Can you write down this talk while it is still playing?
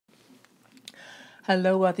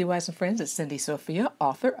Hello, Wealthy Wives and Friends. It's Cindy Sophia,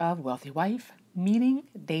 author of Wealthy Wife, Meeting,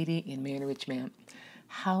 Dating, and Marrying a Rich Man.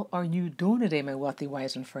 How are you doing today, my wealthy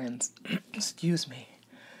wives and friends? Excuse me.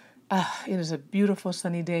 It is a beautiful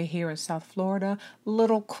sunny day here in South Florida. A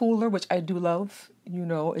little cooler, which I do love. You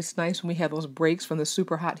know, it's nice when we have those breaks from the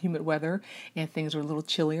super hot, humid weather and things are a little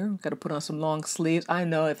chillier. We've got to put on some long sleeves. I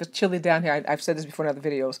know if it's chilly down here, I've said this before in other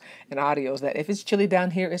videos and audios, that if it's chilly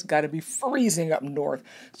down here, it's got to be freezing up north.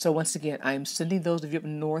 So once again, I am sending those of you up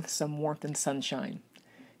north some warmth and sunshine.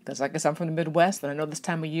 Because like I said, I'm from the Midwest, and I know this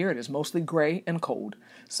time of year it is mostly gray and cold.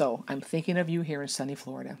 So I'm thinking of you here in sunny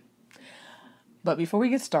Florida. But before we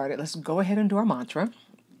get started, let's go ahead and do our mantra.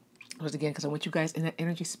 Once again, because I want you guys in that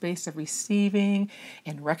energy space of receiving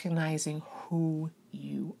and recognizing who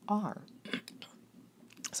you are.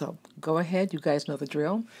 So go ahead. You guys know the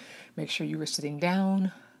drill. Make sure you are sitting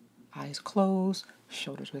down, eyes closed,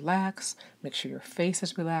 shoulders relaxed. Make sure your face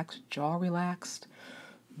is relaxed, jaw relaxed.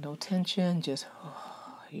 No tension, just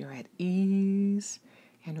you're at ease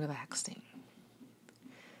and relaxing.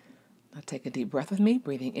 Now take a deep breath with me,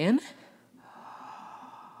 breathing in.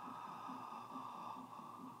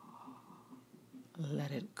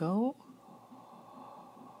 Let it go.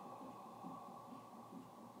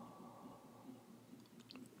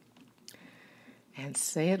 And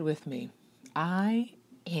say it with me. I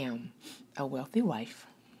am a wealthy wife.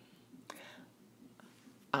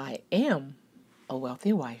 I am a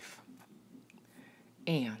wealthy wife.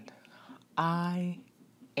 And I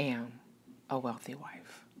am a wealthy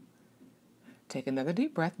wife. Take another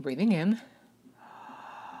deep breath, breathing in.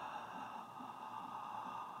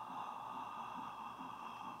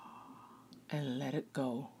 And let it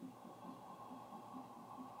go.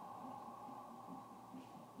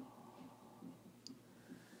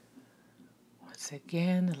 Once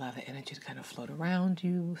again, allow the energy to kind of float around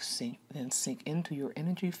you, sink into your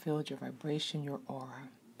energy field, your vibration, your aura.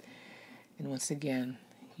 And once again,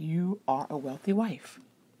 you are a wealthy wife.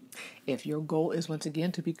 If your goal is once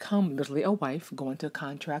again to become literally a wife, go into a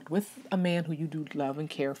contract with a man who you do love and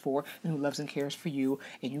care for and who loves and cares for you,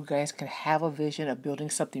 and you guys can have a vision of building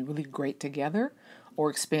something really great together or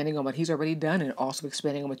expanding on what he's already done and also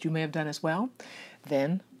expanding on what you may have done as well,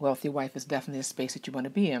 then wealthy wife is definitely a space that you want to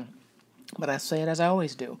be in. But I say it as I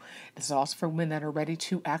always do. This is also for women that are ready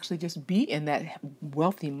to actually just be in that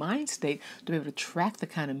wealthy mind state to be able to attract the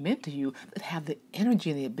kind of men to you that have the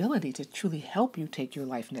energy and the ability to truly help you take your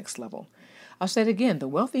life next level. I'll say it again. The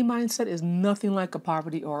wealthy mindset is nothing like a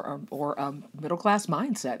poverty or middle-class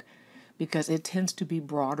mindset because it tends to be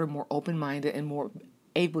broader, more open-minded, and more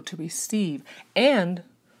able to receive and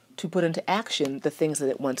to put into action the things that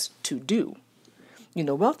it wants to do. You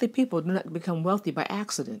know, wealthy people do not become wealthy by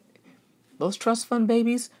accident. Those trust fund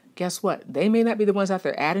babies, guess what? They may not be the ones out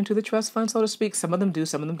there adding to the trust fund, so to speak. Some of them do,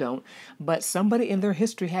 some of them don't. But somebody in their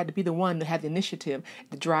history had to be the one that had the initiative,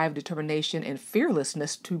 the drive, determination, and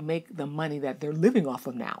fearlessness to make the money that they're living off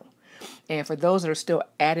of now. And for those that are still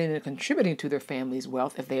adding and contributing to their family's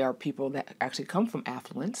wealth, if they are people that actually come from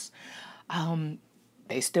affluence,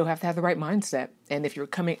 they still have to have the right mindset. And if you're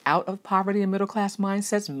coming out of poverty and middle-class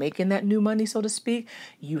mindsets, making that new money, so to speak,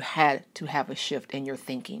 you had to have a shift in your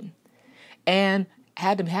thinking. And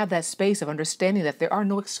had to have that space of understanding that there are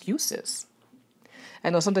no excuses. I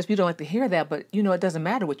know sometimes people don't like to hear that, but you know, it doesn't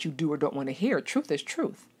matter what you do or don't want to hear. Truth is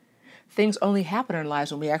truth. Things only happen in our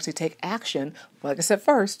lives when we actually take action. Like I said,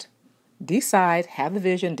 first, decide, have the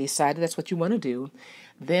vision, decide that's what you want to do.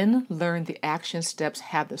 Then learn the action steps,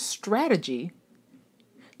 have the strategy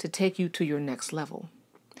to take you to your next level.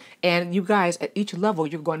 And you guys, at each level,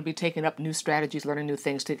 you're going to be taking up new strategies, learning new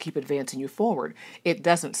things to keep advancing you forward. It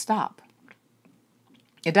doesn't stop.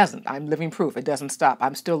 It doesn't. I'm living proof. It doesn't stop.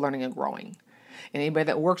 I'm still learning and growing. And anybody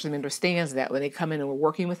that works with me understands that when they come in and we're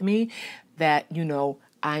working with me, that, you know,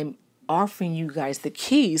 I'm offering you guys the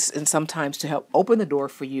keys and sometimes to help open the door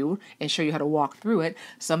for you and show you how to walk through it.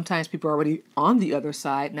 Sometimes people are already on the other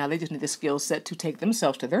side. Now they just need the skill set to take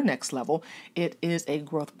themselves to their next level. It is a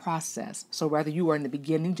growth process. So whether you are in the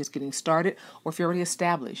beginning, just getting started, or if you're already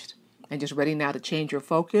established and just ready now to change your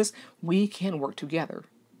focus, we can work together.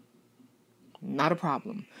 Not a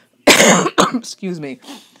problem. Excuse me.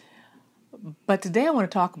 But today I want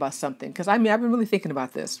to talk about something because I've been really thinking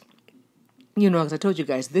about this. You know, as I told you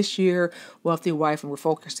guys, this year, Wealthy Wife, and we're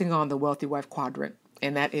focusing on the Wealthy Wife quadrant,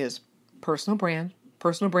 and that is personal brand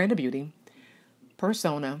of beauty,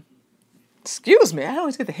 persona. Excuse me, I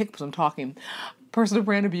always get the hiccups when I'm talking. Personal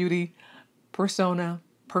brand of beauty, persona,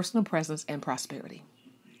 personal presence, and prosperity.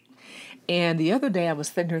 And the other day I was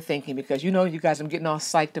sitting here thinking, because, you know, you guys, I'm getting all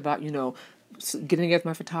psyched about, you know, getting together with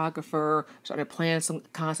my photographer, started planning some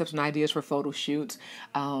concepts and ideas for photo shoots.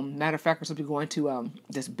 Matter of fact, we're supposed to be going to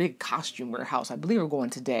this big costume warehouse. I believe we're going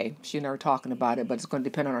today. She and I were talking about it, but it's going to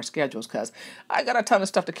depend on our schedules because I got a ton of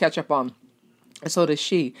stuff to catch up on, and so does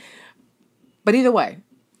she. But either way,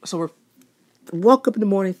 so we're woke up in the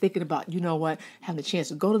morning thinking about, you know what, having a chance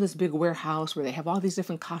to go to this big warehouse where they have all these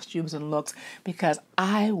different costumes and looks, because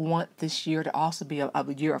I want this year to also be a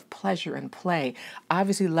year of pleasure and play.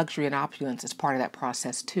 Obviously, luxury and opulence is part of that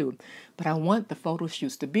process too. But I want the photo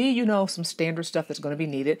shoots to be, some standard stuff that's going to be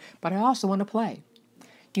needed, but I also want to play.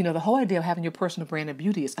 The whole idea of having your personal brand of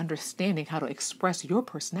beauty is understanding how to express your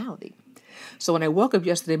personality. So when I woke up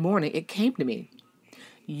yesterday morning, it came to me.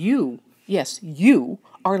 You, yes, you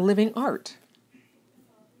are living art.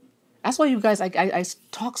 That's why you guys, I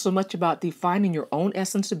talk so much about defining your own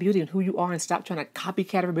essence of beauty and who you are and stop trying to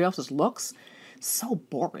copycat everybody else's looks. So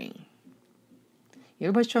boring.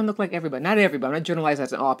 Everybody's trying to look like everybody. Not everybody. I'm not generalizing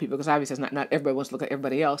as in all people because obviously not everybody wants to look like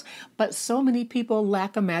everybody else. But so many people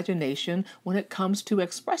lack imagination when it comes to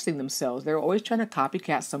expressing themselves. They're always trying to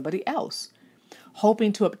copycat somebody else,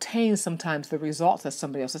 hoping to obtain sometimes the results that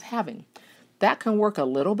somebody else is having. That can work a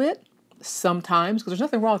little bit. Sometimes, because there's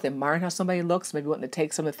nothing wrong with admiring how somebody looks, maybe wanting to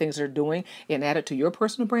take some of the things they're doing and add it to your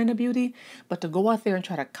personal brand of beauty, but to go out there and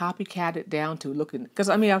try to copycat it down to looking, because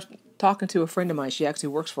I was talking to a friend of mine, she actually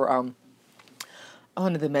works for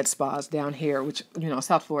one of the med spas down here, which,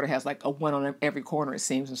 South Florida has like a one on every corner, it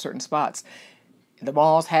seems, in certain spots. The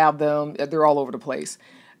malls have them, they're all over the place.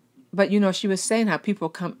 But, she was saying how people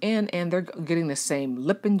come in and they're getting the same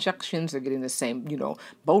lip injections. They're getting the same,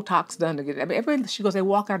 Botox done. Everybody, she goes, they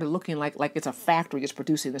walk out looking like it's a factory just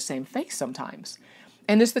producing the same face sometimes.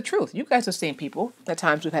 And it's the truth. You guys have seen people at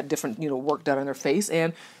times who've had different, work done on their face.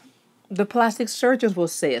 And the plastic surgeons will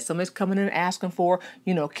say it. Somebody's coming in and asking for,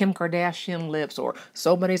 Kim Kardashian lips or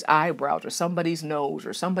somebody's eyebrows or somebody's nose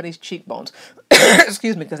or somebody's cheekbones.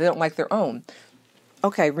 Excuse me, because they don't like their own.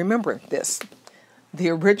 Okay, remember this. The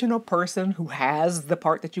original person who has the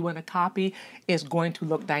part that you want to copy is going to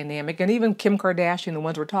look dynamic. And even Kim Kardashian, the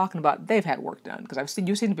ones we're talking about, they've had work done. Because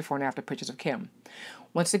you've seen the before and after pictures of Kim.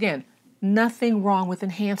 Once again, nothing wrong with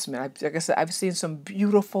enhancement. Like I said, I've seen some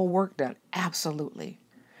beautiful work done. Absolutely.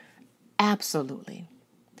 Absolutely.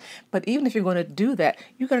 But even if you're going to do that,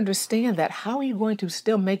 you got to understand that how are you going to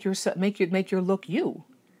still make your look you?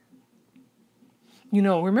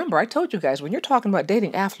 Remember, I told you guys, when you're talking about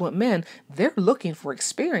dating affluent men, they're looking for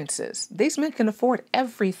experiences. These men can afford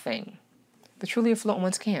everything. The truly affluent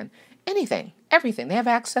ones can. Anything, everything. They have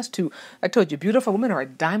access to, I told you, beautiful women are a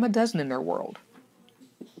dime a dozen in their world.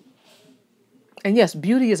 And yes,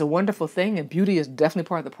 beauty is a wonderful thing, and beauty is definitely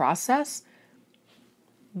part of the process.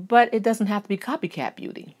 But it doesn't have to be copycat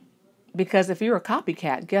beauty. Because if you're a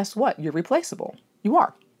copycat, guess what? You're replaceable. You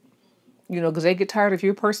are. Because they get tired of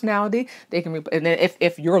your personality. They can, and then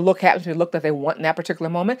if your look happens to be the look that they want in that particular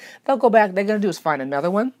moment, they'll go back. They're going to do is find another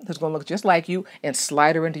one who's going to look just like you and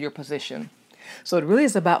slide her into your position. So it really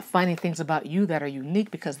is about finding things about you that are unique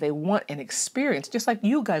because they want an experience, just like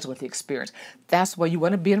you guys want the experience. That's why you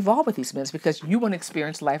want to be involved with these men, because you want to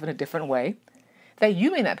experience life in a different way that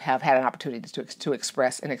you may not have had an opportunity to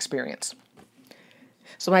express and experience.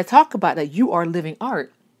 So when I talk about that you are living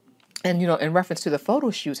art, and, in reference to the photo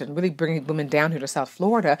shoots and really bringing women down here to South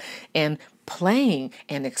Florida and playing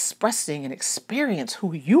and expressing and experience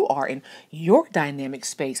who you are in your dynamic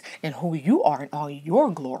space and who you are in all your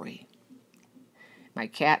glory. My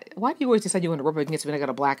cat, why do you always decide you want to rub against me when I got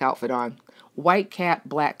a black outfit on? White cat,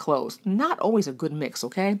 black clothes. Not always a good mix,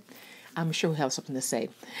 okay? I'm sure we'll have something to say.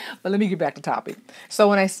 But let me get back to topic. So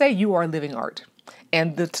when I say you are living art,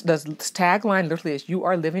 and the tagline literally is you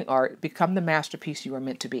are living art, become the masterpiece you are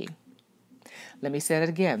meant to be. Let me say that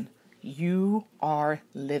again. You are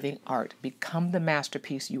living art. Become the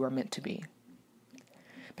masterpiece you are meant to be.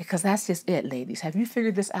 Because that's just it, ladies. Have you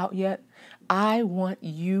figured this out yet? I want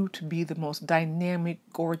you to be the most dynamic,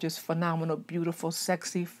 gorgeous, phenomenal, beautiful,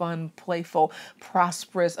 sexy, fun, playful,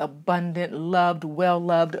 prosperous, abundant, loved,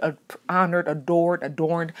 well-loved, honored, adored,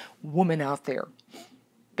 adorned woman out there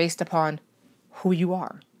based upon who you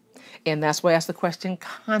are. And that's why I ask the question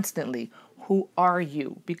constantly. Who are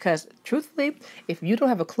you? Because truthfully, if you don't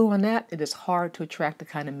have a clue on that, it is hard to attract the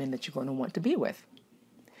kind of men that you're going to want to be with.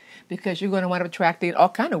 Because you're going to wind up attracting all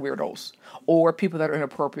kind of weirdos or people that are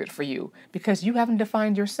inappropriate for you because you haven't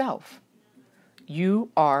defined yourself. You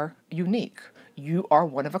are unique. You are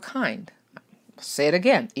one of a kind. Say it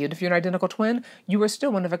again. Even if you're an identical twin, you are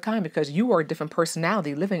still one of a kind because you are a different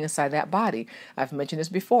personality living inside that body. I've mentioned this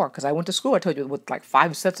before because I went to school, I told you, with like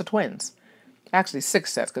 5 sets of twins. Actually,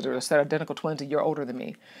 6 sets, because there were a set of identical twins a year older than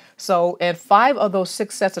me. So, and 5 of those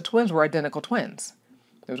 6 sets of twins were identical twins.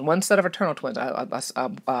 There was 1 set of fraternal twins,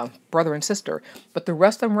 a brother and sister, but the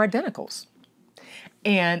rest of them were identicals.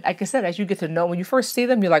 And like I said, as you get to know, when you first see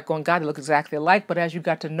them, you're like going, God, they look exactly alike. But as you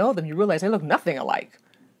got to know them, you realize they look nothing alike.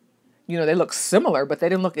 You know, they look similar, but they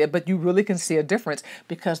didn't look, but you really can see a difference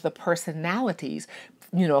because the personalities,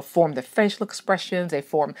 you know, form the facial expressions, they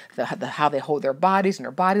form how they hold their bodies, and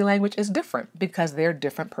their body language is different because they're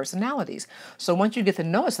different personalities. So once you get to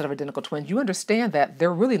know a set of identical twins, you understand that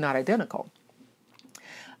they're really not identical.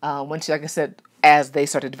 Once, like I said, as they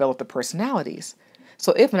start to develop the personalities.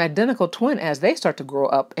 So if an identical twin, as they start to grow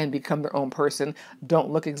up and become their own person, don't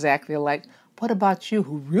look exactly alike, what about you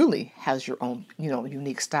who really has your own, you know,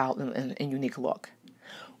 unique style and unique look?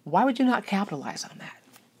 Why would you not capitalize on that?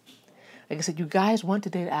 Like I said, you guys want to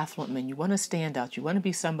date affluent men. You want to stand out. You want to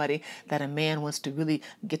be somebody that a man wants to really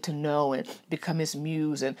get to know and become his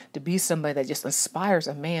muse, and to be somebody that just inspires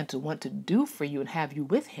a man to want to do for you and have you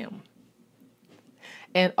with him.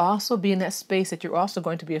 And also be in that space that you're also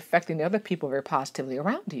going to be affecting the other people very positively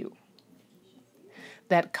around you.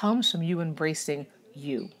 That comes from you embracing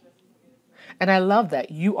you. And I love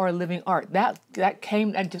that. You are living art.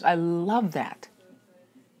 I love that.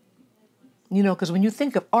 You know, because when you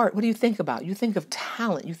think of art, what do you think about? You think of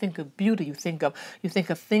talent, you think of beauty, you think of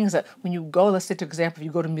things that when you go, let's say, for example,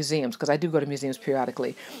 you go to museums, because I do go to museums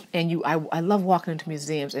periodically, and I love walking into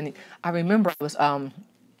museums. And I remember I was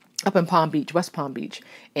up in Palm Beach, West Palm Beach,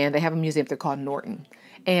 and they have a museum they're called Norton.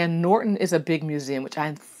 And Norton is a big museum, which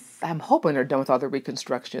I'm hoping they're done with all the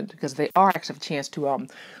reconstruction, because they are actually have a chance to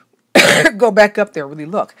go back up there and really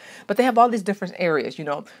look. But they have all these different areas, you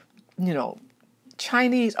know,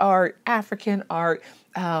 Chinese art, African art,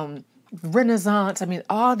 Renaissance. I mean,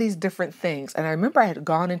 all these different things. And I remember I had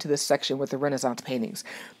gone into this section with the Renaissance paintings.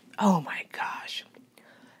 Oh my gosh!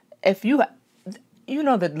 If you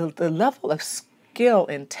know the level of skill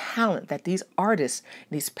and talent that these artists,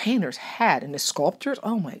 these painters had, and the sculptures.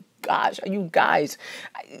 Oh my gosh! You guys,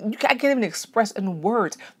 I can't even express in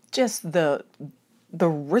words just the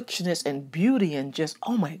richness and beauty, and just,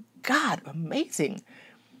 oh my God, amazing.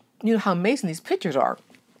 You know how amazing these pictures are.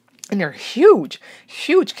 And they're huge,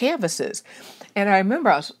 huge canvases. And I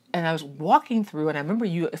remember I was walking through, and I remember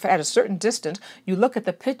if at a certain distance, you look at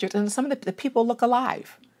the pictures, and some of the people look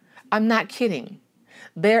alive. I'm not kidding.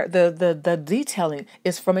 The detailing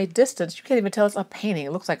is from a distance. You can't even tell it's a painting.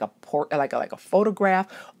 It looks like a photograph,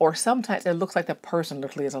 or sometimes it looks like the person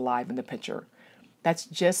literally is alive in the picture. That's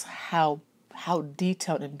just how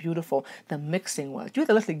detailed and beautiful the mixing was. You have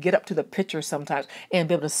to literally get up to the picture sometimes and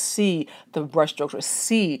be able to see the brushstrokes or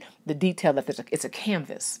see the detail that it's a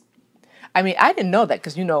canvas. I mean, I didn't know that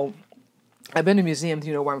because, you know, I've been to museums,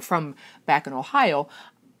 you know, where I'm from back in Ohio,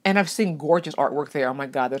 and I've seen gorgeous artwork there. Oh my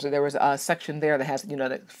God, there was a section there that has, you know,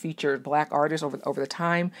 that featured Black artists over the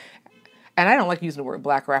time. And I don't like using the word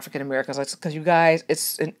Black or African Americans because, you guys,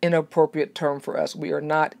 it's an inappropriate term for us. We are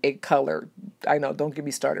not a color. I know, don't get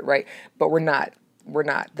me started, right? But we're not.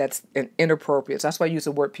 That's an inappropriate. So that's why I use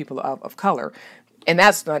the word people of color. And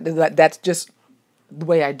that's just the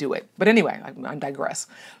way I do it. But anyway, I digress.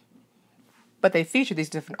 But they featured these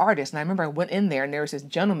different artists. And I remember I went in there, and there was this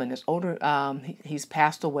gentleman, this older, he's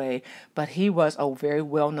passed away, but he was a very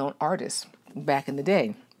well-known artist back in the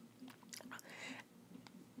day.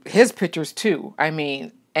 His pictures too. I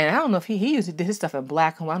mean, and I don't know if he did his stuff in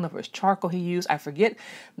black. I don't know if it was charcoal he used. I forget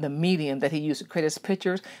the medium that he used to create his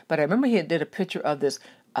pictures. But I remember he did a picture of this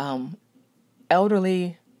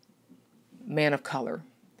elderly man of color.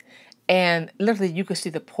 And literally you could see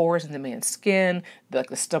the pores in the man's skin, the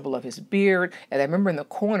stubble of his beard. And I remember in the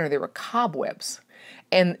corner there were cobwebs.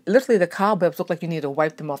 And literally the cobwebs looked like you needed to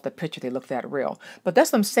wipe them off the picture. They looked that real. But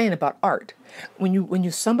that's what I'm saying about art.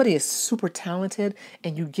 When somebody is super talented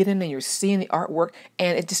and you get in and you're seeing the artwork,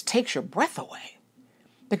 and it just takes your breath away.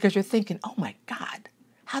 Because you're thinking, oh my God,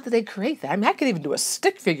 how did they create that? I mean, I could even do a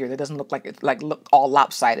stick figure that doesn't look look all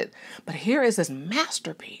lopsided. But here is this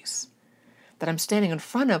masterpiece that I'm standing in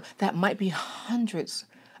front of that might be hundreds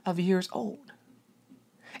of years old.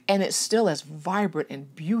 And it's still as vibrant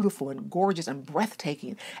and beautiful and gorgeous and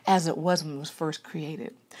breathtaking as it was when it was first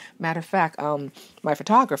created. Matter of fact, my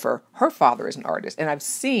photographer, her father is an artist. And I've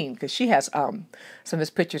seen, because she has some of his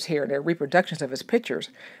pictures here, and they're reproductions of his pictures.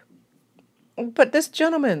 But this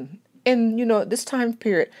gentleman, in this time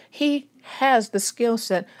period, he has the skill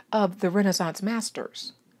set of the Renaissance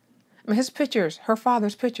masters. I mean, his pictures, her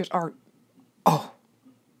father's pictures are,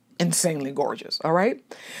 insanely gorgeous, all right?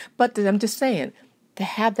 But I'm just saying, to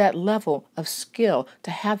have that level of skill,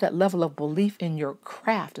 to have that level of belief in your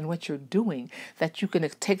craft and what you're doing, that you can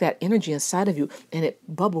take that energy inside of you and it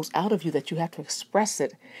bubbles out of you, that you have to express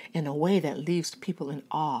it in a way that leaves people in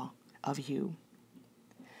awe of you.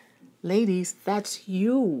 Ladies, that's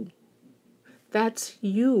you. That's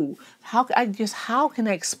you. How can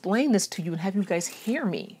I explain this to you and have you guys hear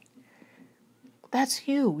me? That's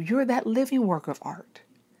you. You're that living work of art.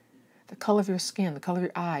 The color of your skin, the color of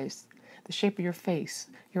your eyes, the shape of your face,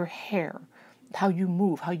 your hair, how you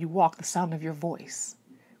move, how you walk, the sound of your voice.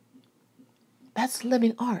 That's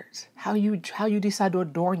living art. How you decide to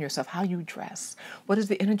adorn yourself, how you dress. What is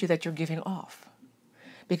the energy that you're giving off?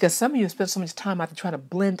 Because some of you have spent so much time out there trying to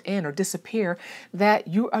blend in or disappear that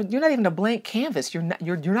you're not even a blank canvas. You're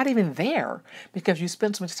not even there because you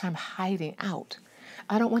spend so much time hiding out.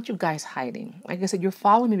 I don't want you guys hiding. Like I said, you're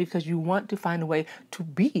following me because you want to find a way to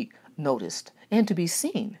be noticed and to be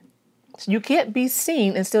seen. So you can't be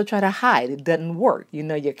seen and still try to hide. It doesn't work.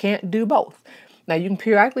 You can't do both. Now, you can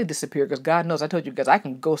periodically disappear because God knows, I told you guys, I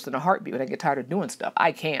can ghost in a heartbeat when I get tired of doing stuff.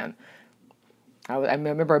 I can. I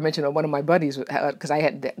remember I mentioned one of my buddies, because I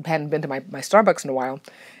hadn't been to my Starbucks in a while,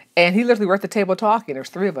 and he literally were at the table talking. There's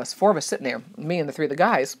four of us sitting there, me and the three of the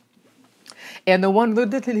guys. And the one,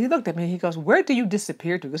 he looked at me, he goes, "Where do you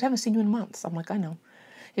disappear to?" He goes, "I haven't seen you in months." I'm like, "I know."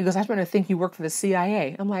 He goes, "I was trying to think you work for the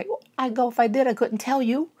CIA." I'm like, "If I did, I couldn't tell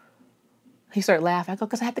you." He started laughing. I go,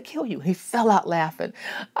 "Because I had to kill you." He fell out laughing.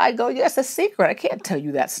 I go, "Yeah, it's a secret. I can't tell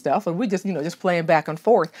you that stuff." And we just playing back and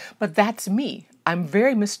forth. But that's me. I'm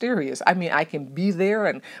very mysterious. I mean, I can be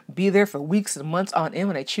there for weeks and months on end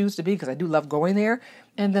when I choose to be, because I do love going there.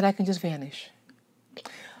 And then I can just vanish.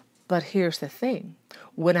 But here's the thing.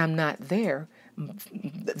 When I'm not there,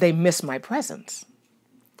 they miss my presence.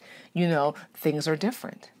 Things are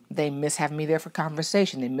different. They miss having me there for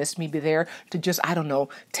conversation. They miss me be there to just,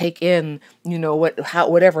 take in,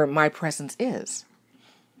 whatever my presence is.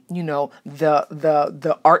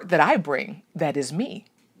 The art that I bring, that is me.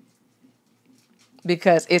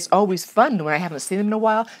 Because it's always fun when I haven't seen them in a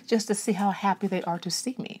while, just to see how happy they are to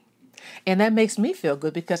see me. And that makes me feel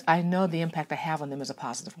good because I know the impact I have on them is a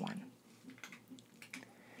positive one.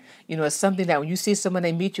 It's something that when you see someone,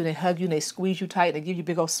 they meet you, they hug you, and they squeeze you tight, and they give you a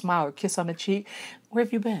big old smile or kiss on the cheek. Where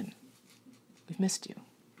have you been? We've missed you.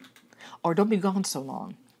 Or don't be gone so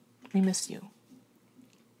long. We miss you.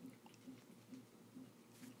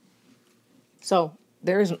 So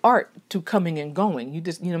there is an art to coming and going.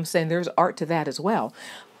 There's art to that as well.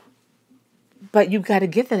 But you've got to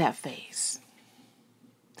get to that phase.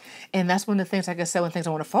 And that's one of the things, like I said, one of the things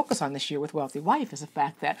I want to focus on this year with Wealthy Wife is the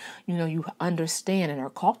fact that, you understand and are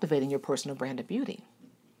cultivating your personal brand of beauty.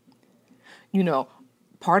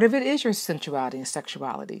 Part of it is your sensuality and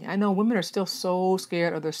sexuality. I know women are still so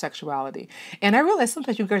scared of their sexuality. And I realize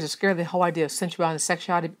sometimes you guys are scared of the whole idea of sensuality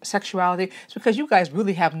and sexuality. It's because you guys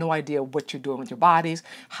really have no idea what you're doing with your bodies,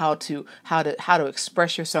 how to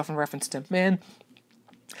express yourself in reference to men.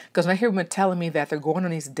 Because when I hear women telling me that they're going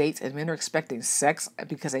on these dates and men are expecting sex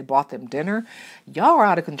because they bought them dinner, y'all are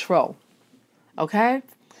out of control. Okay?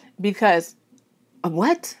 Because,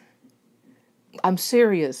 what? I'm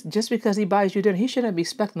serious. Just because he buys you dinner, he shouldn't be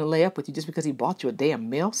expecting to lay up with you just because he bought you a damn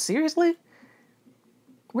meal. Seriously?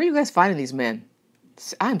 Where are you guys finding these men?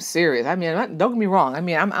 I'm serious. I mean, don't get me wrong. I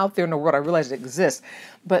mean, I'm out there in the world. I realize it exists.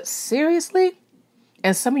 But seriously?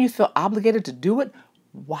 And some of you feel obligated to do it?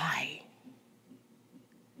 Why?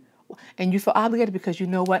 And you feel obligated because you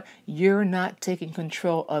know what? You're not taking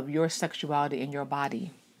control of your sexuality and your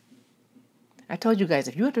body. I told you guys,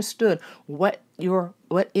 if you understood what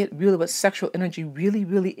sexual energy really,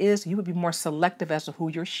 really is, you would be more selective as to who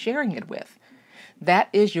you're sharing it with. That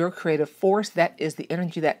is your creative force. That is the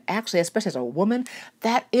energy that actually, especially as a woman,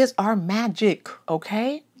 that is our magic,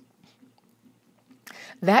 okay?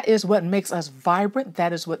 That is what makes us vibrant.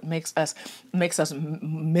 That is what makes us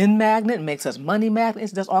men magnet, makes us money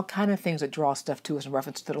magnet. It does all kinds of things that draw stuff to us in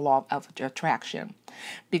reference to the law of attraction.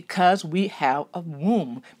 Because we have a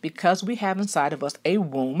womb, because we have inside of us a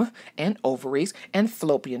womb and ovaries and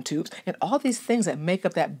fallopian tubes and all these things that make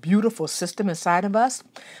up that beautiful system inside of us,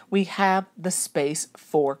 we have the space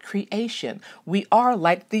for creation. We are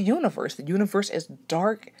like the universe. The universe is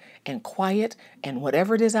dark and quiet, and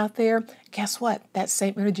whatever it is out there, guess what? That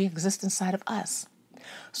same energy exists inside of us.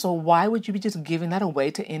 So why would you be just giving that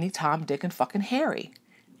away to any Tom, Dick, and fucking Harry?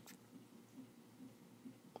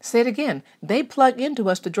 Say it again. They plug into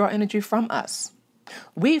us to draw energy from us.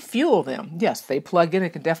 We fuel them. Yes, they plug in.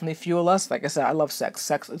 It can definitely fuel us. Like I said, I love sex.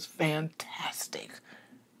 Sex is fantastic.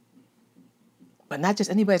 But not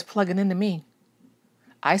just anybody's plugging into me.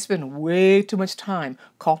 I spend way too much time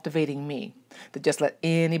cultivating me. to just let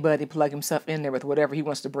anybody plug himself in there with whatever he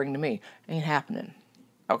wants to bring to me. Ain't happening.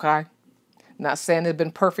 Okay? Not saying it's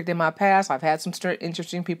been perfect in my past. I've had some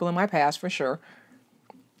interesting people in my past for sure.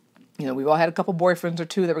 We've all had a couple boyfriends or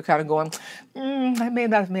two that were kind of going, I may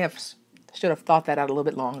have should have thought that out a little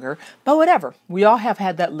bit longer. But whatever. We all have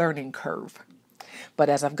had that learning curve. But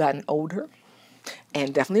as I've gotten older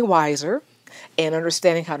and definitely wiser and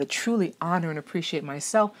understanding how to truly honor and appreciate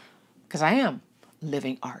myself, because I am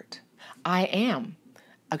living art. I am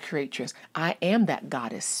a creatress. I am that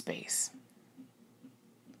goddess space.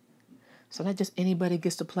 So not just anybody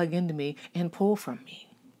gets to plug into me and pull from me.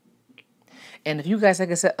 And if you guys,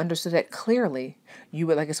 like I said, understood that clearly, you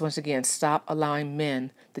would, like I said, once again, stop allowing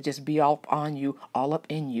men to just be all on you, all up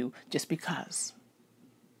in you, just because.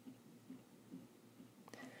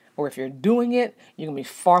 Or if you're doing it, you're going to be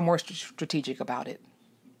far more strategic about it.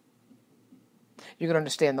 You're going to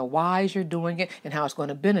understand the whys you're doing it and how it's going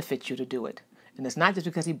to benefit you to do it. And it's not just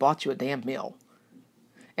because he bought you a damn meal.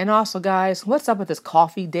 And also, guys, what's up with this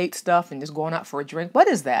coffee date stuff and just going out for a drink? What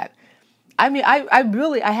is that? I mean,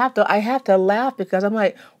 I have to laugh because I'm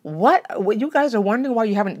like, what you guys are wondering why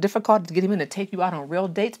you're having difficulty to get him in to take you out on real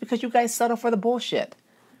dates? Because you guys settle for the bullshit.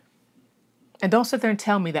 And don't sit there and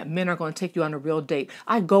tell me that men are going to take you on a real date.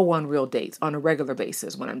 I go on real dates on a regular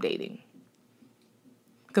basis when I'm dating.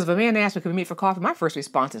 Because if a man asks me, can we meet for coffee? My first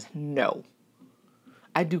response is no.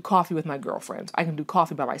 I do coffee with my girlfriends. I can do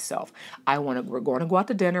coffee by myself. We're going to go out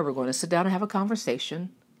to dinner. We're going to sit down and have a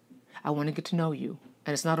conversation. I want to get to know you.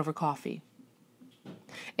 And it's not over coffee.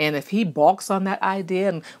 And if he balks on that idea,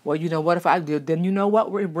 and well, you know what, if I do, then you know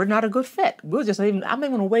what, we're not a good fit. I'm not even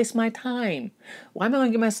going to waste my time. Why am I going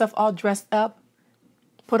to get myself all dressed up,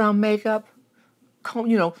 put on makeup,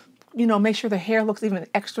 comb, make sure the hair looks even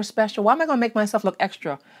extra special? Why am I going to make myself look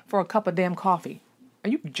extra for a cup of damn coffee? Are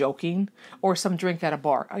you joking? Or some drink at a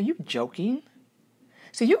bar? Are you joking?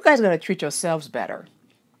 See, you guys got to treat yourselves better.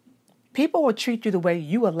 People will treat you the way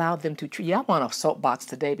you allow them to treat you. I'm on a soapbox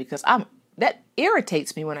today because that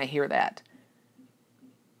irritates me when I hear that.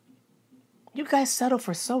 You guys settle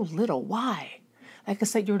for so little. Why? Like I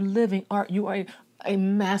said, you're living art. You are a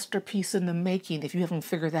masterpiece in the making if you haven't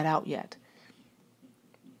figured that out yet.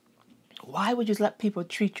 Why would you let people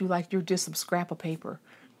treat you like you're just some scrap of paper?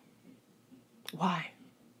 Why?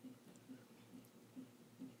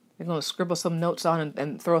 They're going to scribble some notes on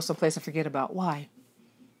and throw someplace and forget about. Why?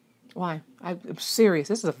 Why? I'm serious.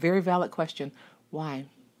 This is a very valid question. Why?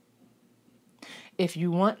 If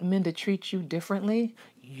you want men to treat you differently,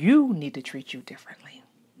 you need to treat you differently.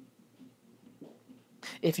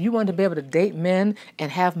 If you want to be able to date men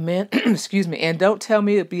and have men, excuse me, and don't tell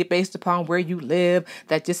me it'll be based upon where you live,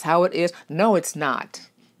 that's just how it is. No, it's not.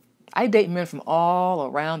 I date men from all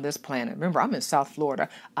around this planet. Remember, I'm in South Florida.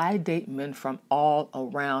 I date men from all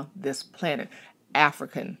around this planet.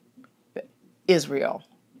 Africa, Israel,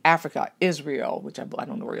 which I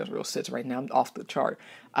don't know where Israel sits right now. I'm off the chart.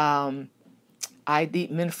 I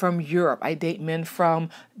date men from Europe. I date men from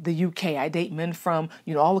the UK. I date men from,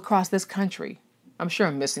 all across this country. I'm sure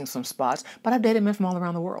I'm missing some spots, but I've dated men from all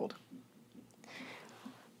around the world.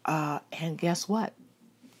 And guess what?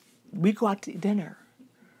 We go out to dinner.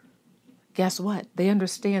 Guess what? They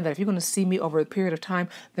understand that if you're going to see me over a period of time,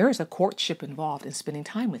 there is a courtship involved in spending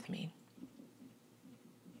time with me.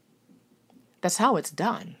 That's how it's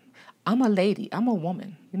done. I'm a lady. I'm a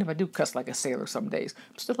woman. Even if I do cuss like a sailor some days,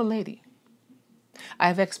 I'm still a lady. I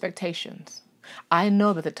have expectations. I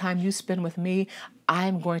know that the time you spend with me,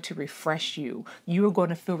 I'm going to refresh you. You are going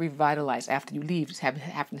to feel revitalized after you leave, just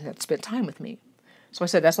having spent time with me. So I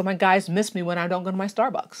said, that's why my guys miss me when I don't go to my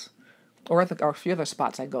Starbucks or a few other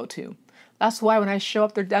spots I go to. That's why when I show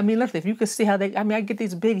up there, literally, if you could see how I get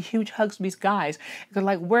these big, huge hugs from these guys. They're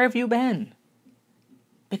like, where have you been?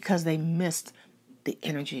 Because they missed the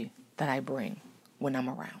energy that I bring when I'm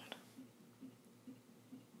around.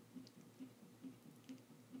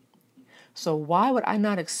 So why would I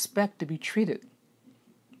not expect to be treated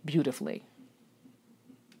beautifully?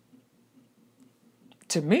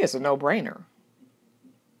 To me, it's a no-brainer.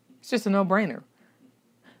 It's just a no-brainer.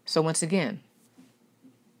 So once again,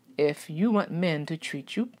 if you want men to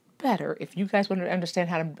treat you better, if you guys want to understand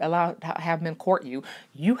how to have men court you,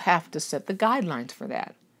 you have to set the guidelines for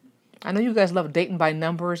that. I know you guys love dating by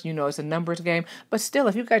numbers. It's a numbers game. But still,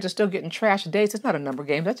 if you guys are still getting trash dates, it's not a number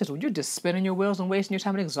game. You're just spinning your wheels and wasting your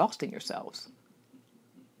time and exhausting yourselves.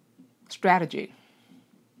 Strategy.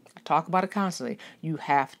 I talk about it constantly. You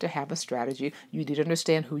have to have a strategy. You need to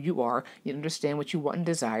understand who you are. You understand what you want and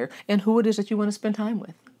desire and who it is that you want to spend time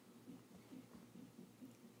with.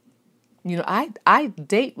 I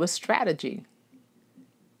date with strategy.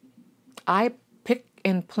 I pick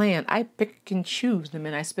and plan. I pick and choose the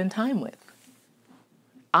men I spend time with.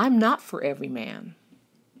 I'm not for every man.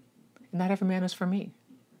 Not every man is for me.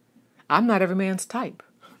 I'm not every man's type.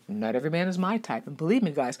 Not every man is my type. And believe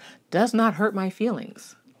me, guys, does not hurt my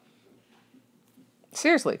feelings.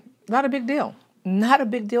 Seriously, not a big deal. Not a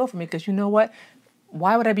big deal for me, because you know what?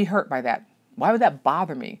 Why would I be hurt by that? Why would that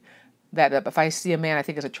bother me? That if I see a man I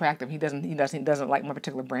think is attractive, he doesn't like my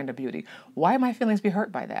particular brand of beauty. Why my feelings be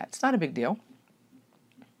hurt by that? It's not a big deal.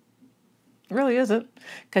 It really isn't.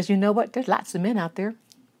 Because you know what? There's lots of men out there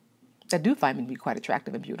that do find me to be quite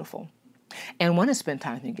attractive and beautiful, and want to spend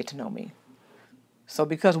time with me and get to know me. So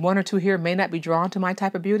because one or two here may not be drawn to my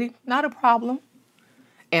type of beauty, not a problem.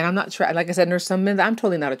 And I'm not, like I said, there's some men that I'm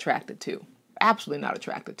totally not attracted to. Absolutely not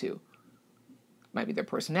attracted to. Might be their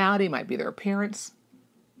personality, might be their appearance.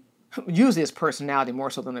 Usually it's personality more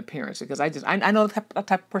so than appearance, because I know the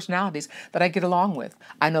type of personalities that I get along with.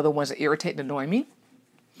 I know the ones that irritate and annoy me.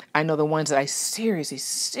 I know the ones that I seriously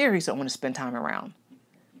don't want to spend time around.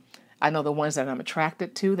 I know the ones that I'm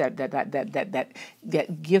attracted to that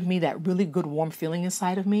give me that really good warm feeling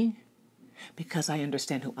inside of me, because I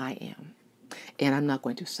understand who I am, and I'm not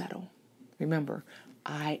going to settle. Remember,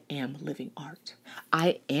 I am living art.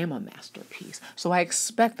 I am a masterpiece. So I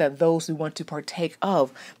expect that those who want to partake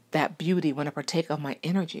of that beauty, want to partake of my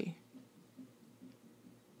energy,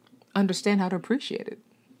 understand how to appreciate it.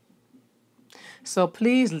 So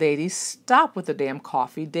please, ladies, stop with the damn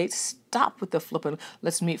coffee date. Stop with the flipping,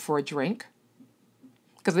 let's meet for a drink.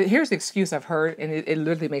 Because here's the excuse I've heard, and it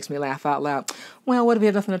literally makes me laugh out loud. Well, what if we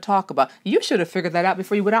have nothing to talk about? You should have figured that out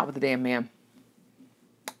before you went out with the damn man.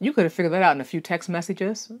 You could have figured that out in a few text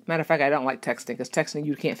messages. Matter of fact, I don't like texting, because texting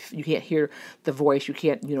you can't hear the voice, you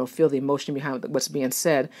can't feel the emotion behind what's being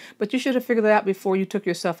said. But you should have figured that out before you took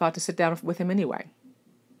yourself out to sit down with him anyway.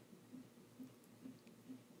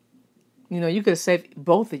 You could have saved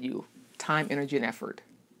both of you time, energy, and effort.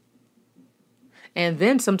 And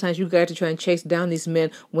then sometimes you got to try and chase down these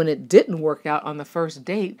men when it didn't work out on the first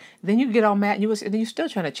date. Then you get all mad, and you're still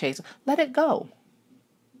trying to chase. Let it go.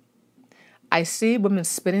 I see women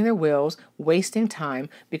spinning their wheels, wasting time,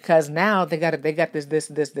 because now they got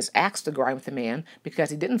this axe to grind with the man because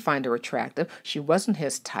he didn't find her attractive. She wasn't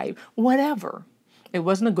his type. Whatever. It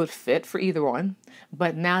wasn't a good fit for either one.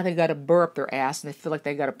 But now they got to burr up their ass, and they feel like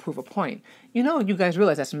they got to prove a point. You guys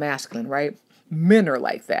realize that's masculine, right? Men are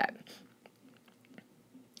like that.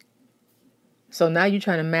 So now you're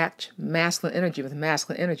trying to match masculine energy with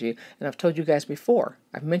masculine energy. And I've told you guys before,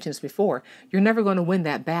 I've mentioned this before, you're never going to win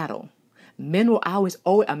that battle. A man will always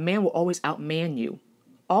outman you.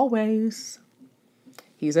 Always.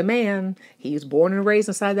 He's a man. He's born and raised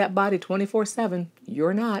inside that body 24/7.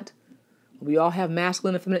 You're not. We all have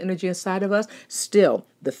masculine and feminine energy inside of us. Still,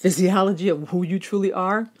 the physiology of who you truly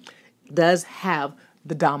are does have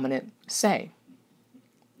the dominant say.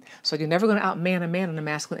 So you're never going to outman a man in the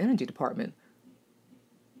masculine energy department.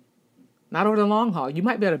 Not over the long haul. You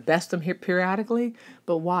might be able to best them here periodically,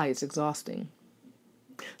 but why? It's exhausting.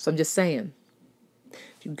 So I'm just saying,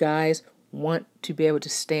 if you guys want to be able to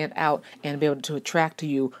stand out and be able to attract to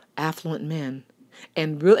you affluent men,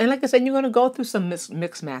 and like I said, you're going to go through some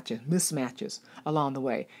mismatches along the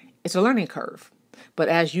way. It's a learning curve. But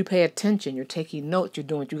as you pay attention, you're taking notes, you're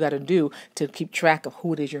doing what you got to do to keep track of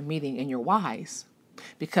who it is you're meeting and your whys.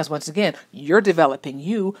 Because once again, you're developing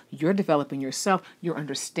you're developing yourself, you're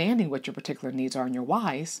understanding what your particular needs are and your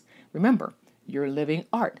whys. Remember, you're living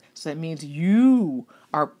art. So that means you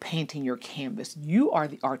are painting your canvas. You are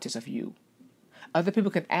the artist of you. Other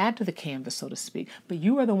people can add to the canvas, so to speak, but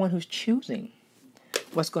you are the one who's choosing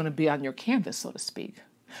what's going to be on your canvas, so to speak.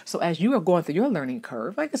 So as you are going through your learning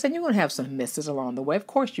curve, like I said, you're going to have some misses along the way. Of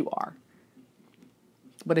course you are.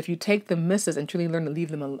 But if you take the misses and truly learn to leave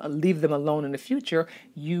them alone in the future,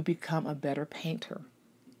 you become a better painter.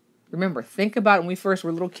 Remember, think about it when we first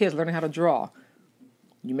were little kids learning how to draw.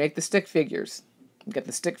 You make the stick figures. You got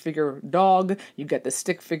the stick figure dog, you got the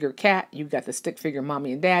stick figure cat, you got the stick figure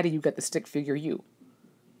mommy and daddy, you got the stick figure you.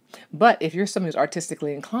 But if you're someone who's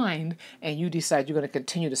artistically inclined and you decide you're going to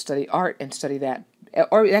continue to study art and study that,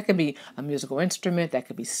 or that can be a musical instrument, that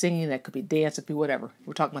could be singing, that could be dance, it could be whatever.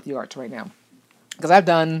 We're talking about the arts right now. Because I've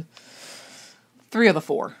done 3 of the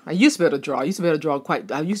 4. I used to be able to draw. I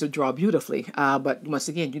used to draw beautifully. But once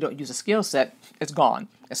again, you don't use a skill set, it's gone.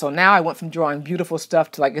 And so now I went from drawing beautiful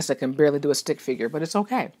stuff to, I guess I can barely do a stick figure, but it's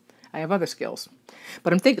okay. I have other skills.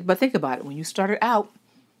 But think about it. When you started out,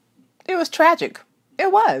 it was tragic.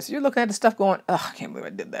 It was. You're looking at the stuff going, oh, I can't believe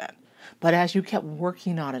I did that. But as you kept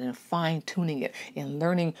working on it and fine-tuning it and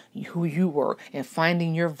learning who you were and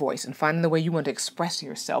finding your voice and finding the way you want to express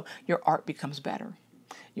yourself, your art becomes better.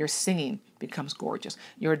 Your singing becomes gorgeous.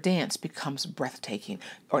 Your dance becomes breathtaking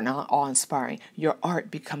or not awe-inspiring. Your art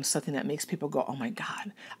becomes something that makes people go, "Oh my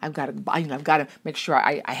God, I've got to buy, I've got to make sure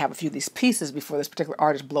I have a few of these pieces before this particular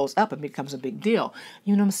artist blows up and becomes a big deal."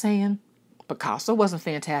 You know what I'm saying? Picasso wasn't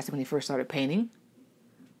fantastic when he first started painting.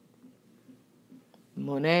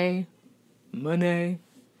 Monet,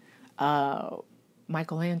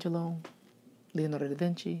 Michelangelo, Leonardo da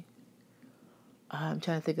Vinci. I'm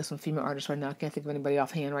trying to think of some female artists right now. I can't think of anybody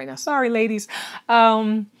offhand right now. Sorry, ladies.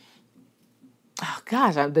 Oh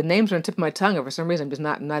gosh, the names are on the tip of my tongue, and for some reason I'm just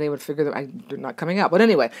not able to figure them. They're not coming out. But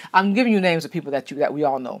anyway, I'm giving you names of people that we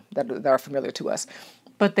all know that are familiar to us.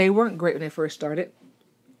 But they weren't great when they first started.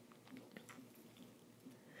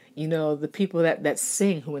 You know, the people that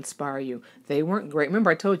sing who inspire you, they weren't great.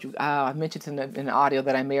 Remember, I told you, I mentioned in the audio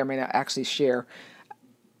that I may or may not actually share,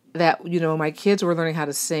 that, you know, my kids were learning how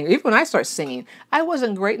to sing. Even when I started singing, I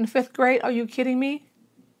wasn't great in 5th grade. Are you kidding me?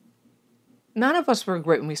 None of us were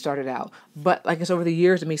great when we started out. But like it's over the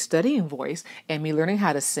years of me studying voice and me learning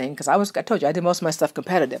how to sing, because I told you, I did most of my stuff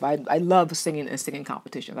competitive. I love singing and singing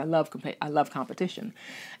competitions. I love competition.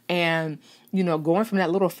 And, you know, going from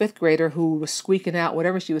that little 5th grader who was squeaking out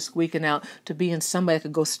whatever she was squeaking out to being somebody that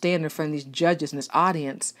could go stand in front of these judges and this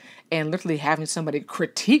audience and literally having somebody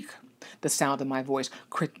critique the sound of my voice,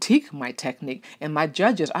 critique my technique. And my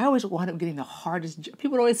judges, I always wound up getting the hardest.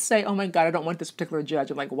 People always say, "Oh my God, I don't want this particular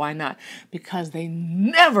judge." I'm like, "Why not?" Because they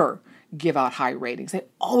never give out high ratings. They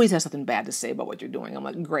always have something bad to say about what you're doing. I'm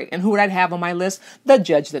like, great. And who would I have on my list? The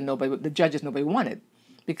judges nobody wanted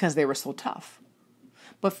because they were so tough.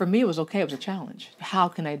 But for me, it was okay. It was a challenge. How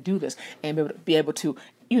can I do this and be able to,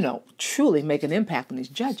 you know, truly make an impact on these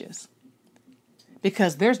judges?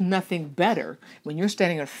 Because there's nothing better when you're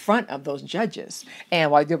standing in front of those judges,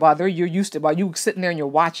 and while you're sitting there and you're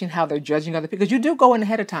watching how they're judging other people, because you do go in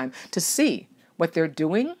ahead of time to see what they're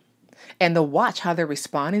doing, and to watch how they're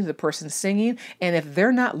responding to the person singing. And if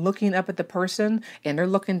they're not looking up at the person and they're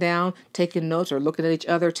looking down, taking notes, or looking at each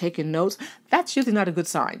other, taking notes, that's usually not a good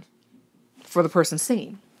sign for the person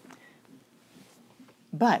singing.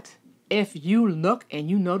 But if you look and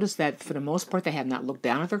you notice that for the most part they have not looked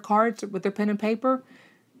down at their cards with their pen and paper,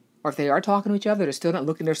 or if they are talking to each other, they're still not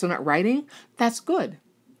looking, they're still not writing, that's good.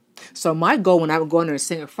 So my goal when I would go in there and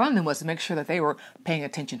sing in front of them was to make sure that they were paying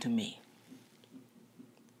attention to me.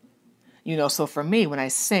 You know, so for me, when I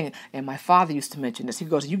sing, and my father used to mention this, he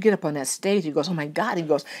goes, "You get up on that stage," he goes, "Oh my God,"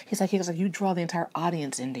 he's like, "You draw the entire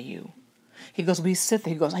audience into you." He goes, "We sit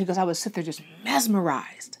there," he goes, "I would sit there just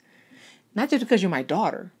mesmerized. Not just because you're my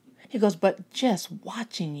daughter." He goes, "But just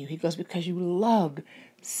watching you." He goes, "Because you loved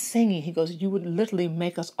singing." He goes, "You would literally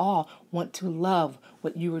make us all want to love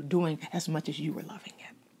what you were doing as much as you were loving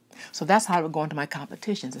it." So that's how I would go into my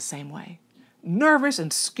competitions the same way. Nervous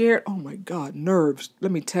and scared. Oh my God, nerves.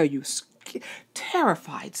 Let me tell you,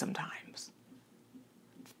 terrified sometimes.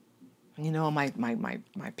 You know, my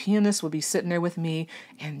pianist would be sitting there with me,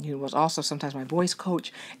 and was also sometimes my voice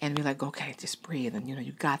coach, and be like, "Okay, just breathe, and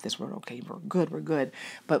you got this. We're okay. We're good."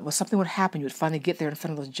 But when something would happen, you would finally get there in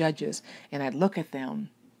front of those judges, and I'd look at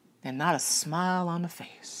them, and not a smile on the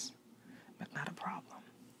face, but not a problem.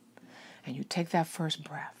 And you take that first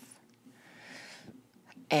breath,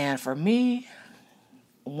 and for me,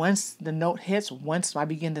 once the note hits, once I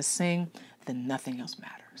begin to sing, then nothing else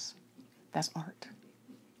matters. That's art.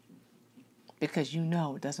 Because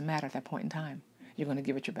it doesn't matter at that point in time. You're going to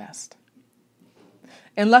give it your best.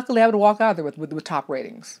 And luckily, I would walk out there with top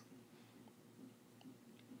ratings.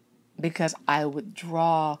 Because I would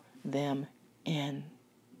draw them in.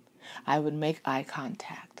 I would make eye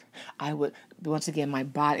contact. I would, once again, my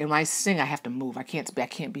body, and when I sing, I have to move. I can't be, I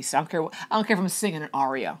don't care if I'm singing an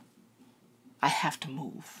aria. I have to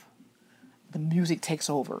move. The music takes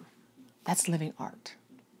over. That's living art.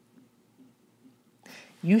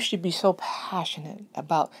 You should be so passionate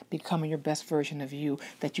about becoming your best version of you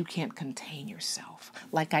that you can't contain yourself,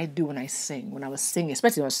 like I do when I sing. When I was singing,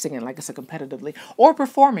 especially when I was singing, like I said, competitively, or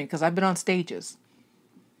performing, because I've been on stages.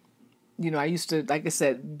 I used to, like I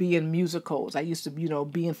said, be in musicals. I used to,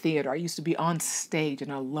 be in theater. I used to be on stage,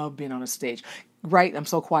 and I love being on a stage. Right? I'm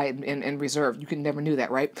so quiet and reserved. You never knew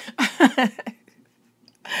that, right?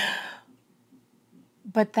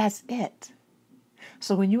 But that's it.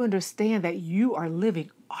 So when you understand that you are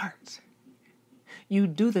living art, you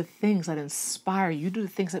do the things that inspire you. You do the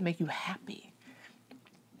things that make you happy.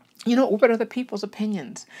 You don't worry about other people's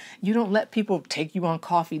opinions. You don't let people take you on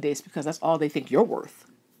coffee dates because that's all they think you're worth.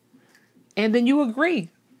 And then you agree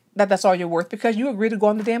that that's all you're worth because you agree to go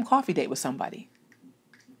on the damn coffee date with somebody.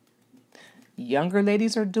 Younger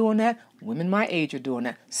ladies are doing that. Women my age are doing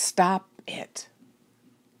that. Stop it.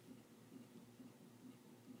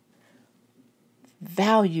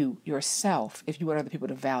 Value yourself if you want other people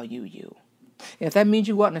to value you. And if that means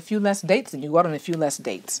you go out on a few less dates, then you go out on a few less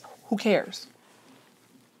dates. Who cares?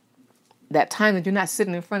 That time that you're not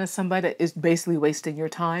sitting in front of somebody that is basically wasting your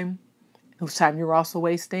time, whose time you're also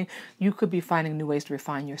wasting, you could be finding new ways to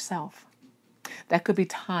refine yourself. That could be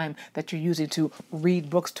time that you're using to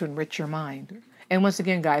read books to enrich your mind. And once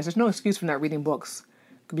again, guys, there's no excuse for not reading books.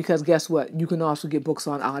 Because guess what? You can also get books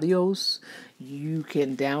on audios. You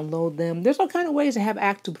can download them. There's all kind of ways to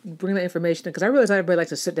have to bring that information in. Because I realize everybody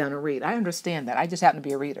likes to sit down and read. I understand that. I just happen to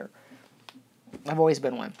be a reader. I've always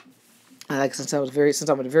been one. Since I was a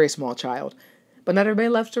very small child. But not everybody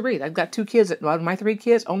loves to read. I've got 2 kids. Out of my 3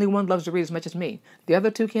 kids, only one loves to read as much as me. The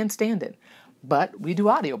other 2 can't stand it. But we do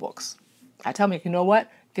audiobooks. I tell them, you know what?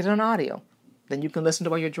 Get it on audio. Then you can listen to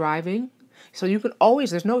while you're driving. So you can always,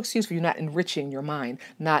 there's no excuse for you not enriching your mind,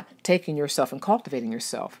 not taking yourself and cultivating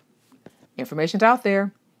yourself. Information's out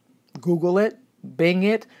there. Google it, Bing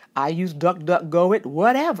it, I use DuckDuckGo it,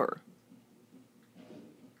 whatever.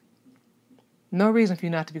 No reason for you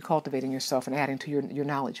not to be cultivating yourself and adding to your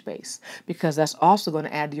knowledge base, because that's also going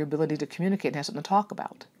to add to your ability to communicate and have something to talk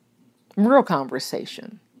about. Real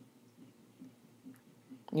conversation.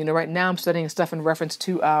 Right now I'm studying stuff in reference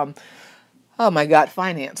to,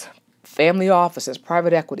 finance. Family offices,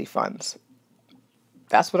 private equity funds.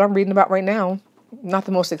 That's what I'm reading about right now. Not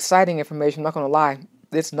the most exciting information, I'm not going to lie.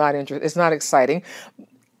 It's not exciting.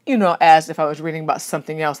 As if I was reading about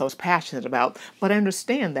something else I was passionate about. But I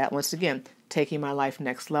understand that, once again, taking my life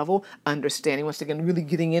next level, understanding, once again, really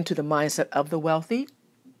getting into the mindset of the wealthy.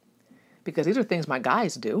 Because these are things my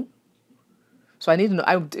guys do. So I need to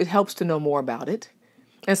know, it helps to know more about it.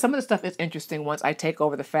 And some of the stuff is interesting once I take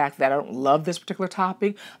over the fact that I don't love this particular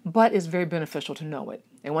topic, but it's very beneficial to know it.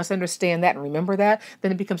 And once I understand that and remember that,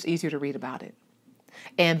 then it becomes easier to read about it.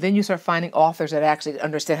 And then you start finding authors that actually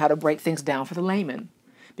understand how to break things down for the layman.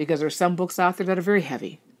 Because there are some books out there that are very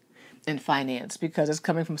heavy in finance, because it's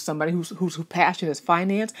coming from somebody whose passion is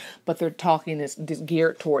finance, but they're talking is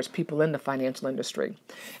geared towards people in the financial industry.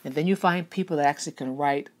 And then you find people that actually can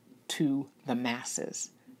write to the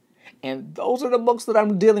masses. And those are the books that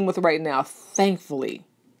I'm dealing with right now, thankfully.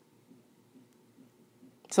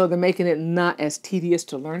 So they're making it not as tedious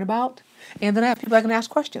to learn about. And then I have people I can ask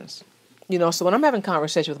questions. So when I'm having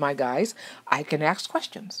conversation with my guys, I can ask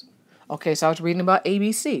questions. Okay, so I was reading about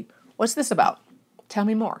ABC. What's this about? Tell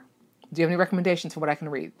me more. Do you have any recommendations for what I can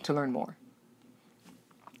read to learn more?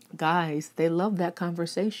 Guys, they love that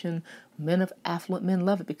conversation. Affluent men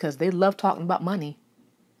love it because they love talking about money.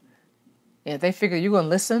 And if they figure you're going to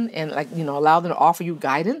listen and allow them to offer you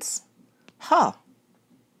guidance, it's a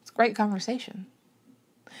great conversation.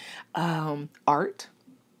 Art.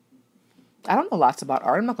 I don't know lots about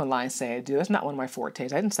art. I'm not going to lie and say I do. That's not one of my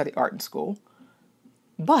fortes. I didn't study art in school.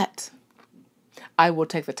 But I will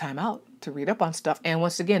take the time out to read up on stuff. And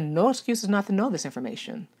once again, no excuses not to know this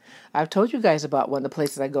information. I've told you guys about one of the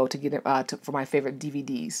places I go to get for my favorite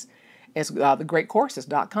DVDs. It's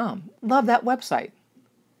thegreatcourses.com. Love that website.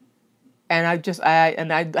 And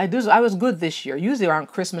I was good this year. Usually around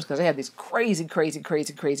Christmas, because they have these crazy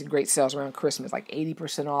great sales around Christmas, like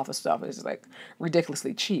 80% off of stuff. It's like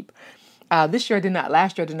ridiculously cheap. Last year I did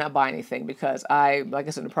not buy anything because like I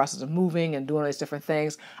said, in the process of moving and doing all these different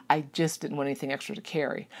things, I just didn't want anything extra to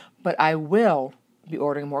carry. But I will be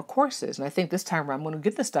ordering more courses. And I think this time around I'm going to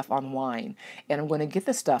get this stuff on wine. And I'm going to get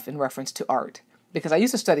this stuff in reference to art. Because I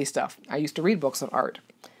used to study stuff. I used to read books on art.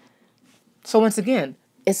 So once again,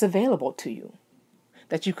 it's available to you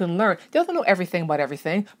that you can learn. You don't know everything about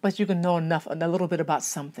everything, but you can know a little bit about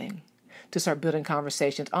something to start building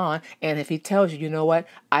conversations on. And if he tells you, you know what,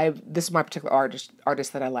 this is my particular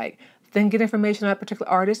artist that I like, then get information on that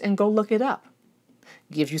particular artist and go look it up.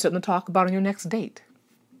 Gives you something to talk about on your next date.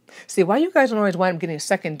 See, why you guys don't always wind up getting a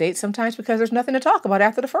second date sometimes? Because there's nothing to talk about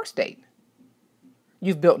after the first date.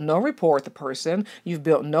 You've built no rapport with the person. You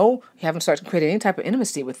haven't started creating any type of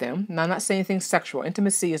intimacy with them. Now, I'm not saying anything sexual.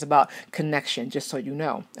 Intimacy is about connection, just so you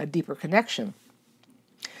know, a deeper connection.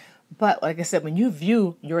 But like I said, when you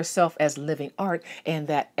view yourself as living art and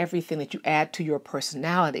that everything that you add to your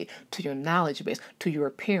personality, to your knowledge base, to your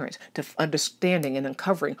appearance, to understanding and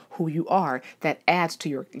uncovering who you are, that adds to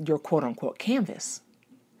your quote unquote canvas.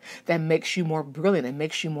 That makes you more brilliant. It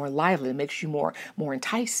makes you more lively. It makes you more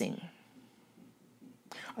enticing.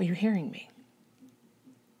 Are you hearing me?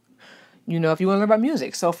 If you want to learn about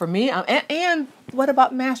music. So for me, and what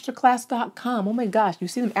about masterclass.com? Oh my gosh, you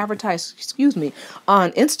see them advertise,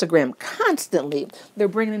 on Instagram constantly. They're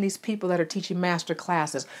bringing in these people that are teaching master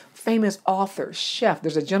classes, famous authors, chef.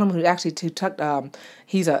 There's a gentleman who actually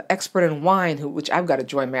he's an expert in wine, which I've got to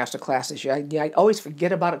join master classes. I always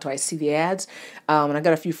forget about it until I see the ads. And I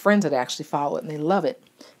got a few friends that actually follow it and they love it.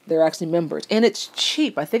 They're actually members. And it's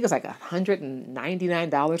cheap. I think it's like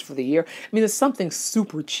 $199 for the year. I mean, it's something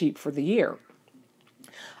super cheap for the year,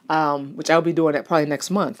 which I'll be doing that probably next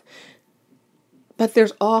month. But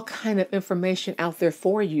there's all kind of information out there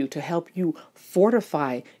for you to help you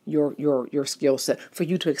fortify your skill set, for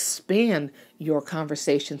you to expand your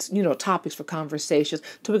conversations, topics for conversations,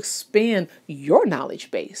 to expand your knowledge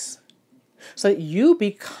base. So that you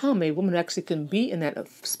become a woman who actually can be in that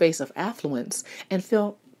space of affluence and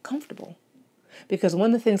feel comfortable. Because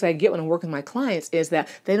one of the things I get when I'm working with my clients is that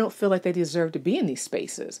they don't feel like they deserve to be in these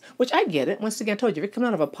spaces, which I get it. Once again, I told you, if you're coming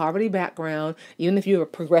out of a poverty background, even if you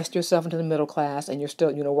have progressed yourself into the middle class and you're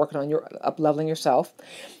still, working on your up-leveling yourself,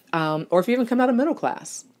 or if you even come out of middle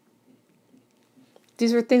class,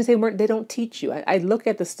 these are things they don't teach you. I look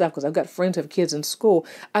at the stuff because I've got friends who have kids in school.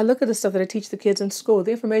 I look at the stuff that I teach the kids in school. The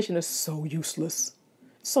information is so useless.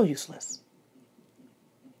 So useless.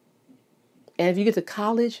 And if you get to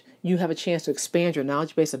college, you have a chance to expand your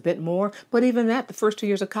knowledge base a bit more. But even that, the first 2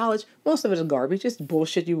 years of college, most of it is garbage. It's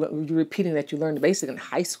bullshit you're repeating that you learned basically in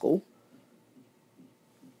high school.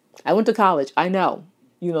 I went to college. I know.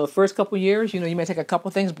 The first couple of years, you may take a couple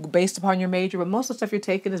of things based upon your major, but most of the stuff you're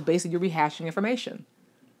taking is basically you're rehashing information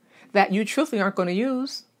that you truthfully aren't going to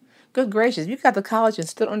use. Good gracious, if you got to college and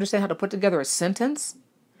still understand how to put together a sentence,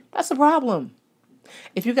 that's a problem.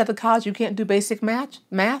 If you got to college, you can't do basic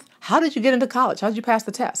math. How did you get into college? How did you pass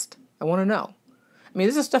the test? I want to know. I mean,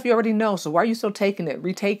 this is stuff you already know, so why are you still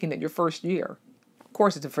retaking it your first year? Of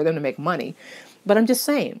course, it's for them to make money, but I'm just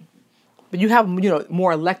saying. But you have,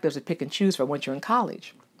 more electives to pick and choose from once you're in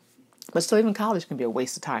college. But still, even college can be a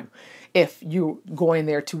waste of time if you're going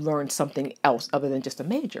there to learn something else other than just a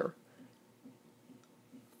major.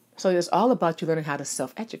 So it's all about you learning how to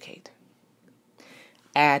self-educate.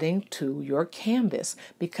 Adding to your canvas,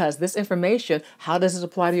 because this information, how does it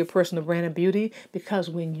apply to your personal brand and beauty? Because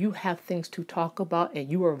when you have things to talk about and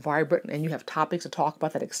you are vibrant and you have topics to talk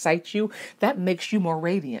about that excite you, that makes you more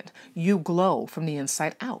radiant. You glow from the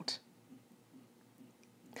inside out.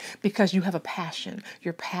 Because you have a passion.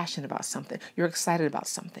 You're passionate about something. You're excited about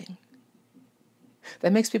something.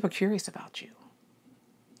 That makes people curious about you.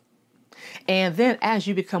 And then as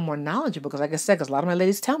you become more knowledgeable, because like I said, because a lot of my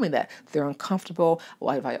ladies tell me that they're uncomfortable.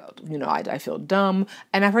 I feel dumb.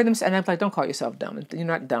 And I've heard them say, and I'm like, don't call yourself dumb. You're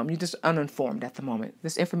not dumb. You're just uninformed at the moment.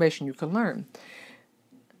 This information you can learn.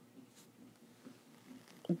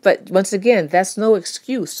 But once again, that's no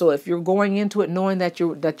excuse. So if you're going into it knowing that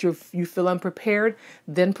you feel unprepared,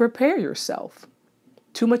 then prepare yourself.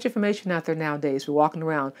 Too much information out there nowadays. We're walking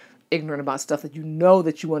around ignorant about stuff that you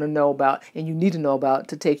want to know about and you need to know about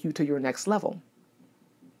to take you to your next level.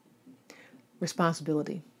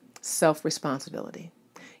 Responsibility, self-responsibility.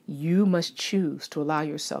 You must choose to allow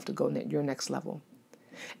yourself to go your next level.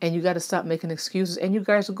 And you got to stop making excuses. And you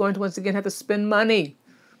guys are going to once again have to spend money.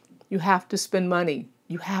 You have to spend money.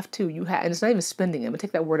 You have to. And it's not even spending. I'm going to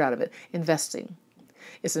take that word out of it. Investing.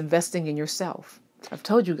 It's investing in yourself. I've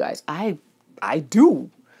told you guys, I do.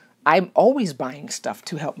 I'm always buying stuff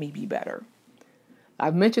to help me be better.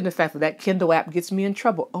 I've mentioned the fact that Kindle app gets me in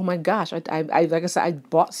trouble. Oh my gosh. Like I said, I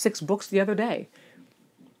bought 6 books the other day.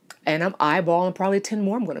 And I'm eyeballing probably 10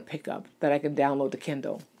 more I'm going to pick up that I can download the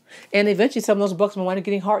Kindle. And eventually some of those books I'm going to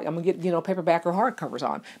get paperback or hardcovers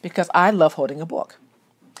on because I love holding a book.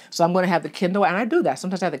 So I'm going to have the Kindle, and I do that.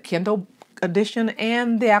 Sometimes I have the Kindle edition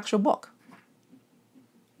and the actual book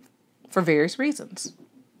for various reasons.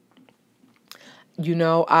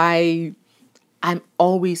 I'm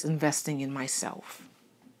always investing in myself.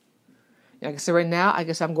 Like I said, right now, I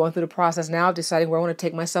guess I'm going through the process now of deciding where I want to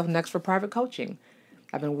take myself next for private coaching.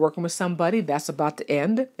 I've been working with somebody that's about to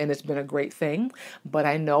end, and it's been a great thing. But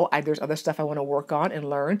I know there's other stuff I want to work on and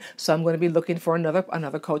learn, so I'm going to be looking for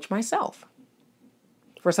another coach myself.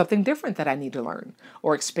 For something different that I need to learn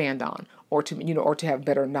or expand on or to have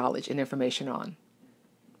better knowledge and information on.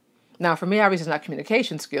 Now, for me, obviously, it's not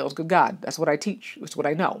communication skills. Good God, that's what I teach. It's what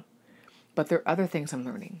I know. But there are other things I'm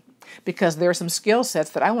learning because there are some skill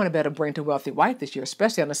sets that I want to be able to bring to Wealthy Wife this year,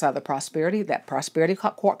 especially on the side of the prosperity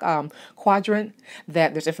quadrant,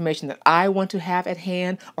 that there's information that I want to have at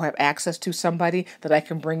hand or have access to somebody that I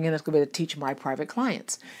can bring in that's going to be able to teach my private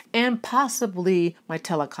clients and possibly my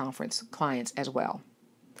teleconference clients as well.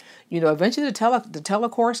 Eventually the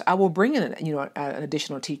telecourse, I will bring in,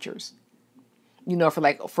 additional teachers.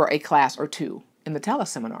 for a class or two in the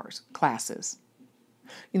teleseminars classes.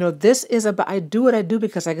 This is about, I do what I do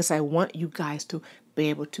because I guess I want you guys to be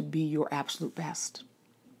able to be your absolute best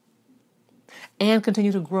and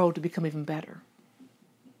continue to grow to become even better.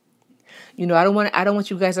 I don't want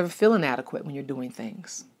you guys ever feel inadequate when you're doing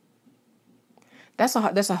things. That's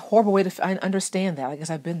a horrible way I understand that. I guess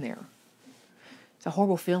I've been there. It's a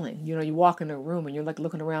horrible feeling. You walk in a room and you're like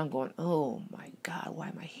looking around going, oh my God, why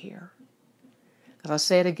am I here? I'll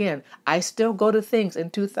say it again. I still go to things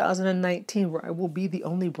in 2019 where I will be the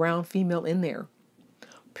only brown female in there.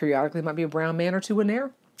 Periodically, might be a brown man or two in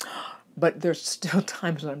there, but there's still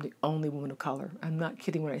times when I'm the only woman of color. I'm not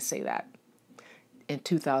kidding when I say that. In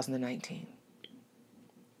 2019,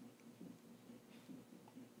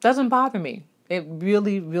 doesn't bother me. It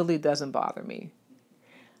really, really doesn't bother me.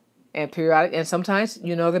 And sometimes,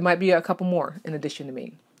 there might be a couple more in addition to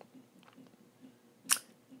me.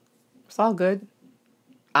 It's all good.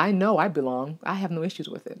 I know I belong. I have no issues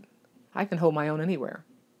with it. I can hold my own anywhere.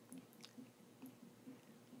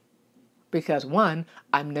 Because one,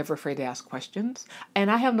 I'm never afraid to ask questions. And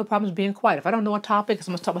I have no problems being quiet. If I don't know a topic, if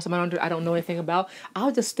someone's talking about something I don't know anything about,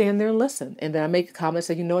 I'll just stand there and listen. And then I make a comment and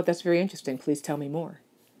say, you know what, that's very interesting. Please tell me more.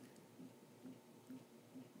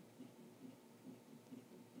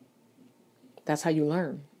 That's how you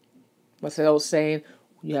learn. What's the old saying?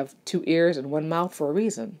 You have 2 ears and 1 mouth for a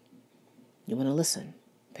reason. You want to listen.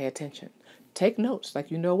 Pay attention. Take notes.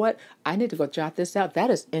 Like, you know what? I need to go jot this out. That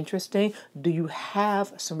is interesting. Do you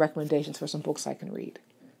have some recommendations for some books I can read?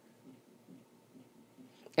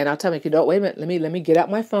 And I'll tell me, wait a minute. Let me get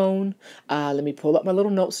out my phone. Let me pull up my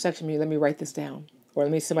little notes section. Let me write this down. Or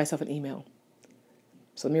let me send myself an email.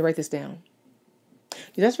 So let me write this down.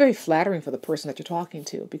 That's very flattering for the person that you're talking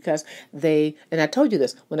to because and I told you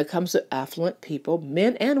this, when it comes to affluent people,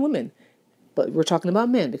 men and women, but we're talking about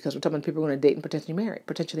men because we're talking about people who are going to date and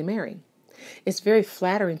potentially marry. It's very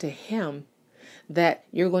flattering to him that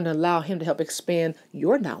you're going to allow him to help expand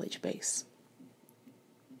your knowledge base.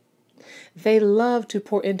 They love to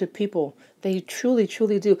pour into people. They truly,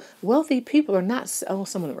 truly do. Wealthy people are not, some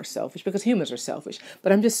of them are selfish because humans are selfish.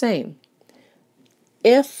 But I'm just saying,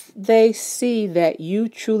 if they see that you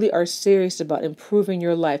truly are serious about improving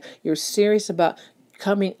your life, you're serious about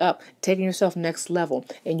coming up, taking yourself next level,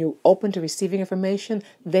 and you're open to receiving information,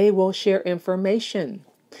 they will share information.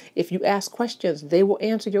 If you ask questions, they will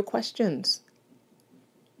answer your questions.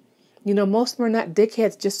 Most of them are not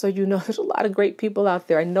dickheads, just so you know. There's a lot of great people out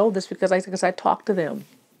there. I know this because I talk to them.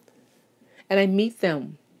 And I meet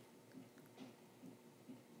them.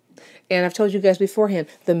 And I've told you guys beforehand,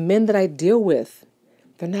 the men that I deal with,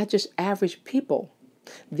 they're not just average people.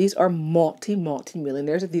 These are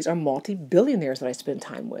multi-millionaires. These are multi-billionaires that I spend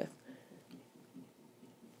time with.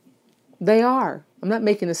 They are. I'm not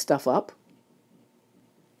making this stuff up.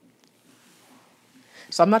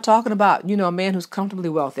 So I'm not talking about, a man who's comfortably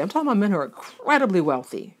wealthy. I'm talking about men who are incredibly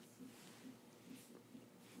wealthy.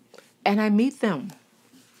 And I meet them.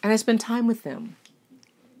 And I spend time with them.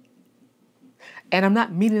 And I'm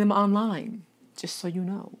not meeting them online, just so you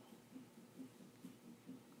know.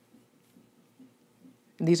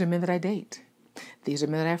 And these are men that I date. These are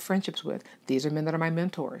men that I have friendships with. These are men that are my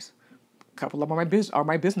mentors. A couple of them are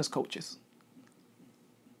my business coaches.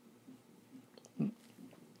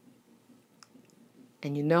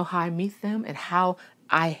 And you know how I meet them and how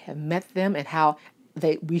I have met them and how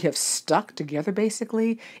we have stuck together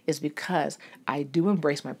basically is because I do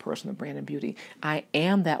embrace my personal brand and beauty. I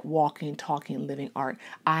am that walking, talking, living art.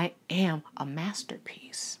 I am a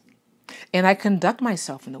masterpiece. And I conduct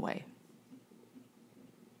myself in the way.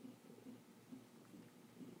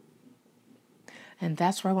 And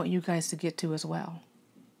that's where I want you guys to get to as well.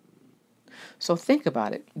 So think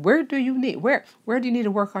about it. Where do you need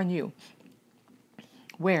to work on you?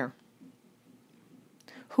 Where?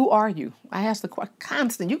 Who are you? I ask the question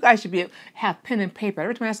constant. You guys should have pen and paper.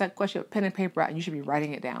 Every time I ask that question, pen and paper out, and you should be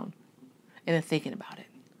writing it down and then thinking about it.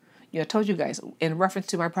 I told you guys, in reference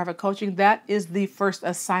to my private coaching, that is the first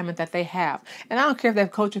assignment that they have. And I don't care if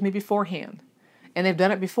they've coached with me beforehand and they've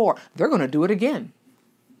done it before. They're going to do it again.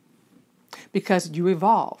 Because you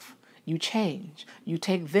evolve, you change, you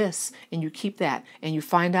take this and you keep that, and you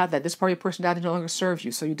find out that this part of your personality no longer serves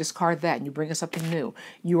you, so you discard that and you bring in something new.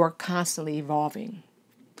 You are constantly evolving.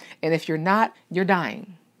 And if you're not, you're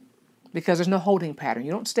dying. Because there's no holding pattern.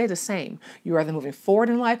 You don't stay the same. You're either moving forward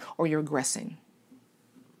in life or you're regressing.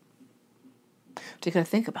 So you got to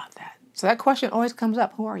think about that. So that question always comes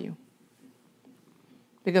up. Who are you?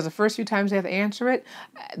 Because the first few times they have to answer it,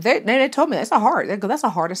 they told me that's a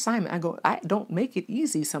hard assignment. I go, I don't make it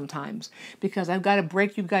easy sometimes because I've got to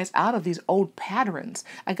break you guys out of these old patterns.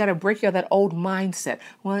 I got to break you out of that old mindset.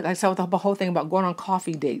 Well, I saw the whole thing about going on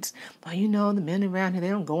coffee dates. Well, the men around here, they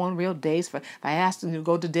don't go on real dates. If I ask them to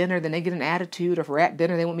go to dinner, then they get an attitude. Or if we're at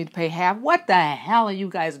dinner, they want me to pay half. What the hell are you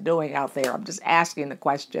guys doing out there? I'm just asking the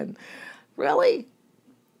question. Really?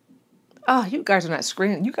 Oh, you guys are not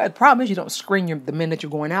screening. The problem is you don't screen the men that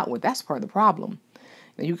you're going out with. That's part of the problem.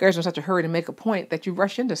 And you guys are in such a hurry to make a point that you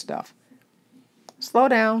rush into stuff. Slow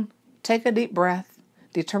down, take a deep breath,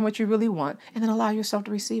 determine what you really want, and then allow yourself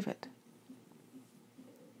to receive it.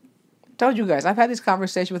 I told you guys, I've had these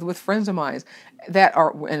conversations with friends of mine that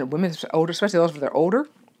are, and women older, especially those that are older.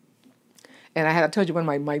 And I told you one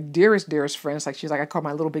of my dearest friends, I call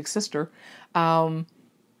my little big sister,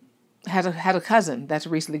 had a cousin that's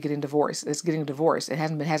recently getting divorced. It's getting divorced. It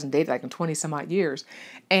hasn't dated like in 20 some odd years.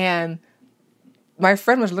 And my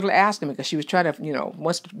friend was literally asking me because she was trying to,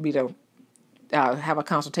 wants me to have a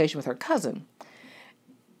consultation with her cousin.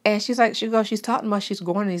 And she's talking about she's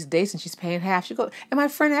going on these dates and she's paying half. She goes, and my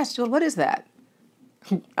friend asked, she goes, what is that?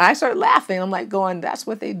 I started laughing. I'm like going, that's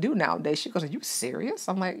what they do nowadays. She goes, are you serious?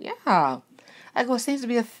 I'm like, yeah. I go, it seems to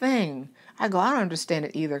be a thing. I go, I don't understand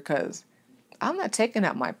it either because I'm not taking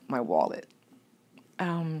out my wallet.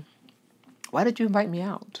 Why did you invite me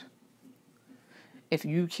out? If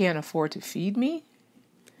you can't afford to feed me,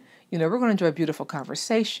 we're going to enjoy a beautiful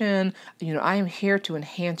conversation. I am here to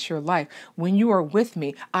enhance your life. When you are with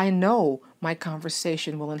me, I know my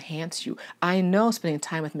conversation will enhance you. I know spending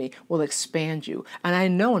time with me will expand you. And I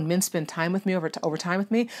know when men spend time with me over time with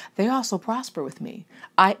me, they also prosper with me.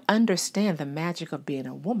 I understand the magic of being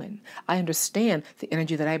a woman. I understand the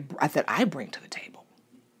energy that I bring to the table.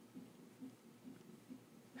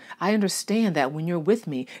 I understand that when you're with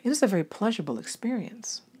me, it is a very pleasurable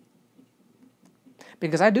experience.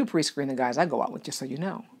 Because I do pre-screen the guys I go out with, just so you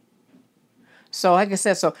know. So like I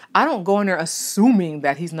said, I don't go in there assuming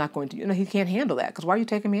that he's not going to, he can't handle that. Because why are you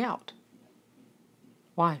taking me out?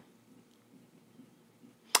 Why?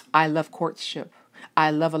 I love courtship. I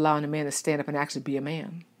love allowing a man to stand up and actually be a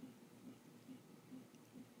man.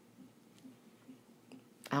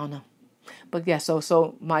 I don't know. But yeah,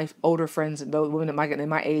 so my older friends, those women in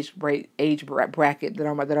my age bracket that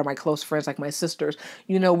are my close friends, like my sisters,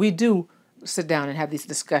 we do sit down and have these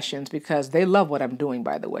discussions because they love what I'm doing,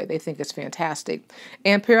 by the way. They think it's fantastic.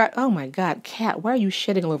 And oh my God, Kat, why are you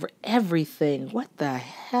shitting all over everything? What the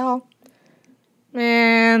hell?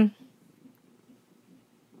 Man.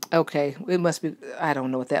 Okay, it must be, I don't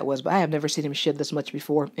know what that was, but I have never seen him shit this much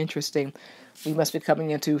before. Interesting. We must be coming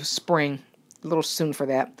into spring. A little soon for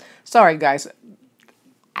that. Sorry, guys.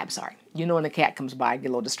 I'm sorry. When the cat comes by, I get a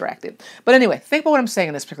little distracted. But anyway, think about what I'm saying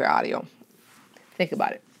in this particular audio. Think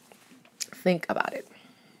about it. Think about it.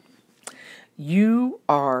 You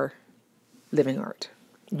are living art.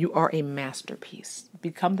 You are a masterpiece.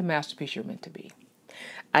 Become the masterpiece you're meant to be.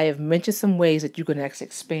 I have mentioned some ways that you can actually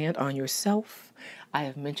expand on yourself. I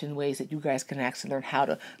have mentioned ways that you guys can actually learn how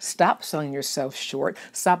to stop selling yourself short.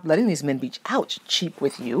 Stop letting these men be cheap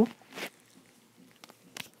with you.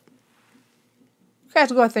 You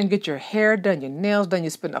guys go out there and get your hair done, your nails done. You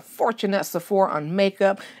spend a fortune at Sephora on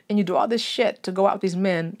makeup, and you do all this shit to go out with these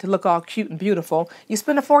men to look all cute and beautiful. You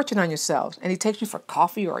spend a fortune on yourselves, and he takes you for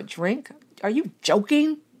coffee or a drink. Are you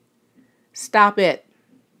joking? Stop it.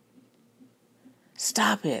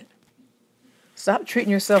 Stop it. Stop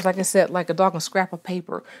treating yourselves, like I said, like a doggone scrap of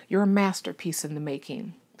paper. You're a masterpiece in the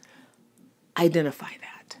making. Identify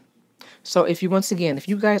that. So if you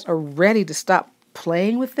guys are ready to stop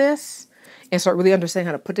playing with this, and start really understanding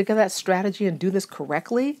how to put together that strategy and do this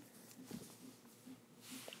correctly,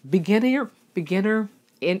 beginner,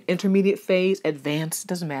 intermediate phase, advanced,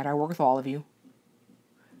 doesn't matter. I work with all of you.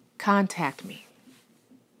 Contact me.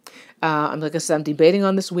 Like I said, I'm debating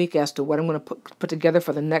on this week as to what I'm going to put together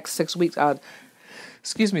for the next 6 weeks. Next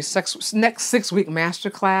 6 week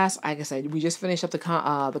masterclass. Like I said, we just finished up the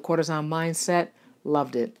Courtesan Mindset.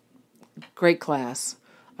 Loved it. Great class.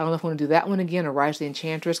 I don't know if I want to do that one again or Rise the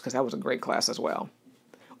Enchantress because that was a great class as well.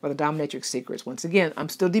 Or the Dominatrix Secrets. Once again, I'm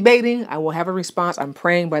still debating. I will have a response. I'm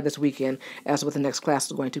praying by this weekend as to what the next class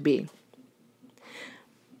is going to be.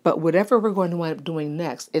 But whatever we're going to wind up doing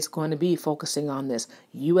next, it's going to be focusing on this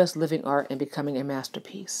U.S. living art and becoming a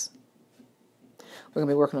masterpiece. We're going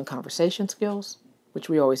to be working on conversation skills, which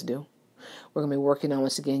we always do. We're going to be working on,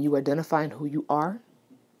 once again, you identifying who you are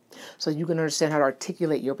so you can understand how to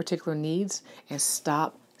articulate your particular needs and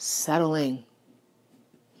stop settling.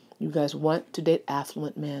 You guys want to date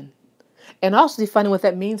affluent men. And also defining what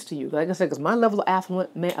that means to you. Like I said, because my level of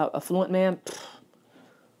affluent man,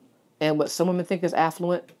 And what some women think is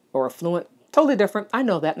affluent or affluent, totally different. I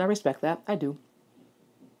know that and I respect that. I do.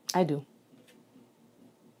 I do.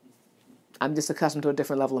 I'm just accustomed to a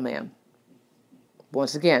different level of man.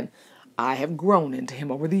 Once again, I have grown into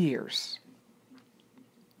him over the years.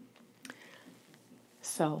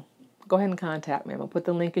 So go ahead and contact me. I'm going to put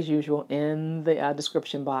the link as usual in the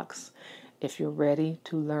description box. If you're ready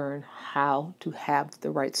to learn how to have the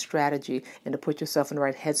right strategy and to put yourself in the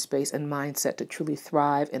right headspace and mindset to truly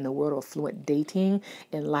thrive in the world of affluent dating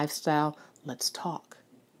and lifestyle, let's talk.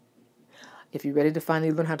 If you're ready to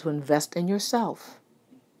finally learn how to invest in yourself,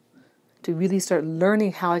 to really start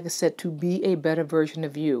learning how, like I said, to be a better version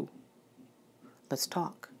of you, let's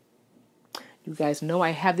talk. You guys know I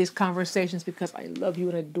have these conversations because I love you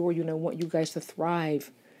and adore you and I want you guys to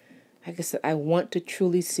thrive. Like I said, I want to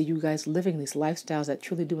truly see you guys living these lifestyles that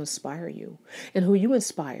truly do inspire you and who you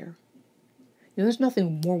inspire. You know, there's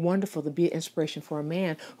nothing more wonderful than be an inspiration for a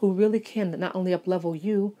man who really can not only up-level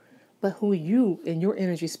you, but who you in your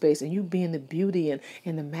energy space and you being the beauty and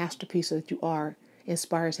the masterpiece that you are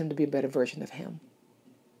inspires him to be a better version of him.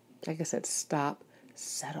 Like I said, stop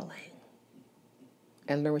settling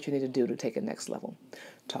and learn what you need to do to take it next level.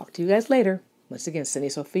 Talk to you guys later. Once again, Cindy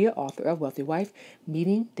Sophia, author of Wealthy Wife,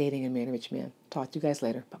 Meeting, Dating, and Marrying Rich Men. Talk to you guys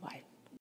later. Bye-bye.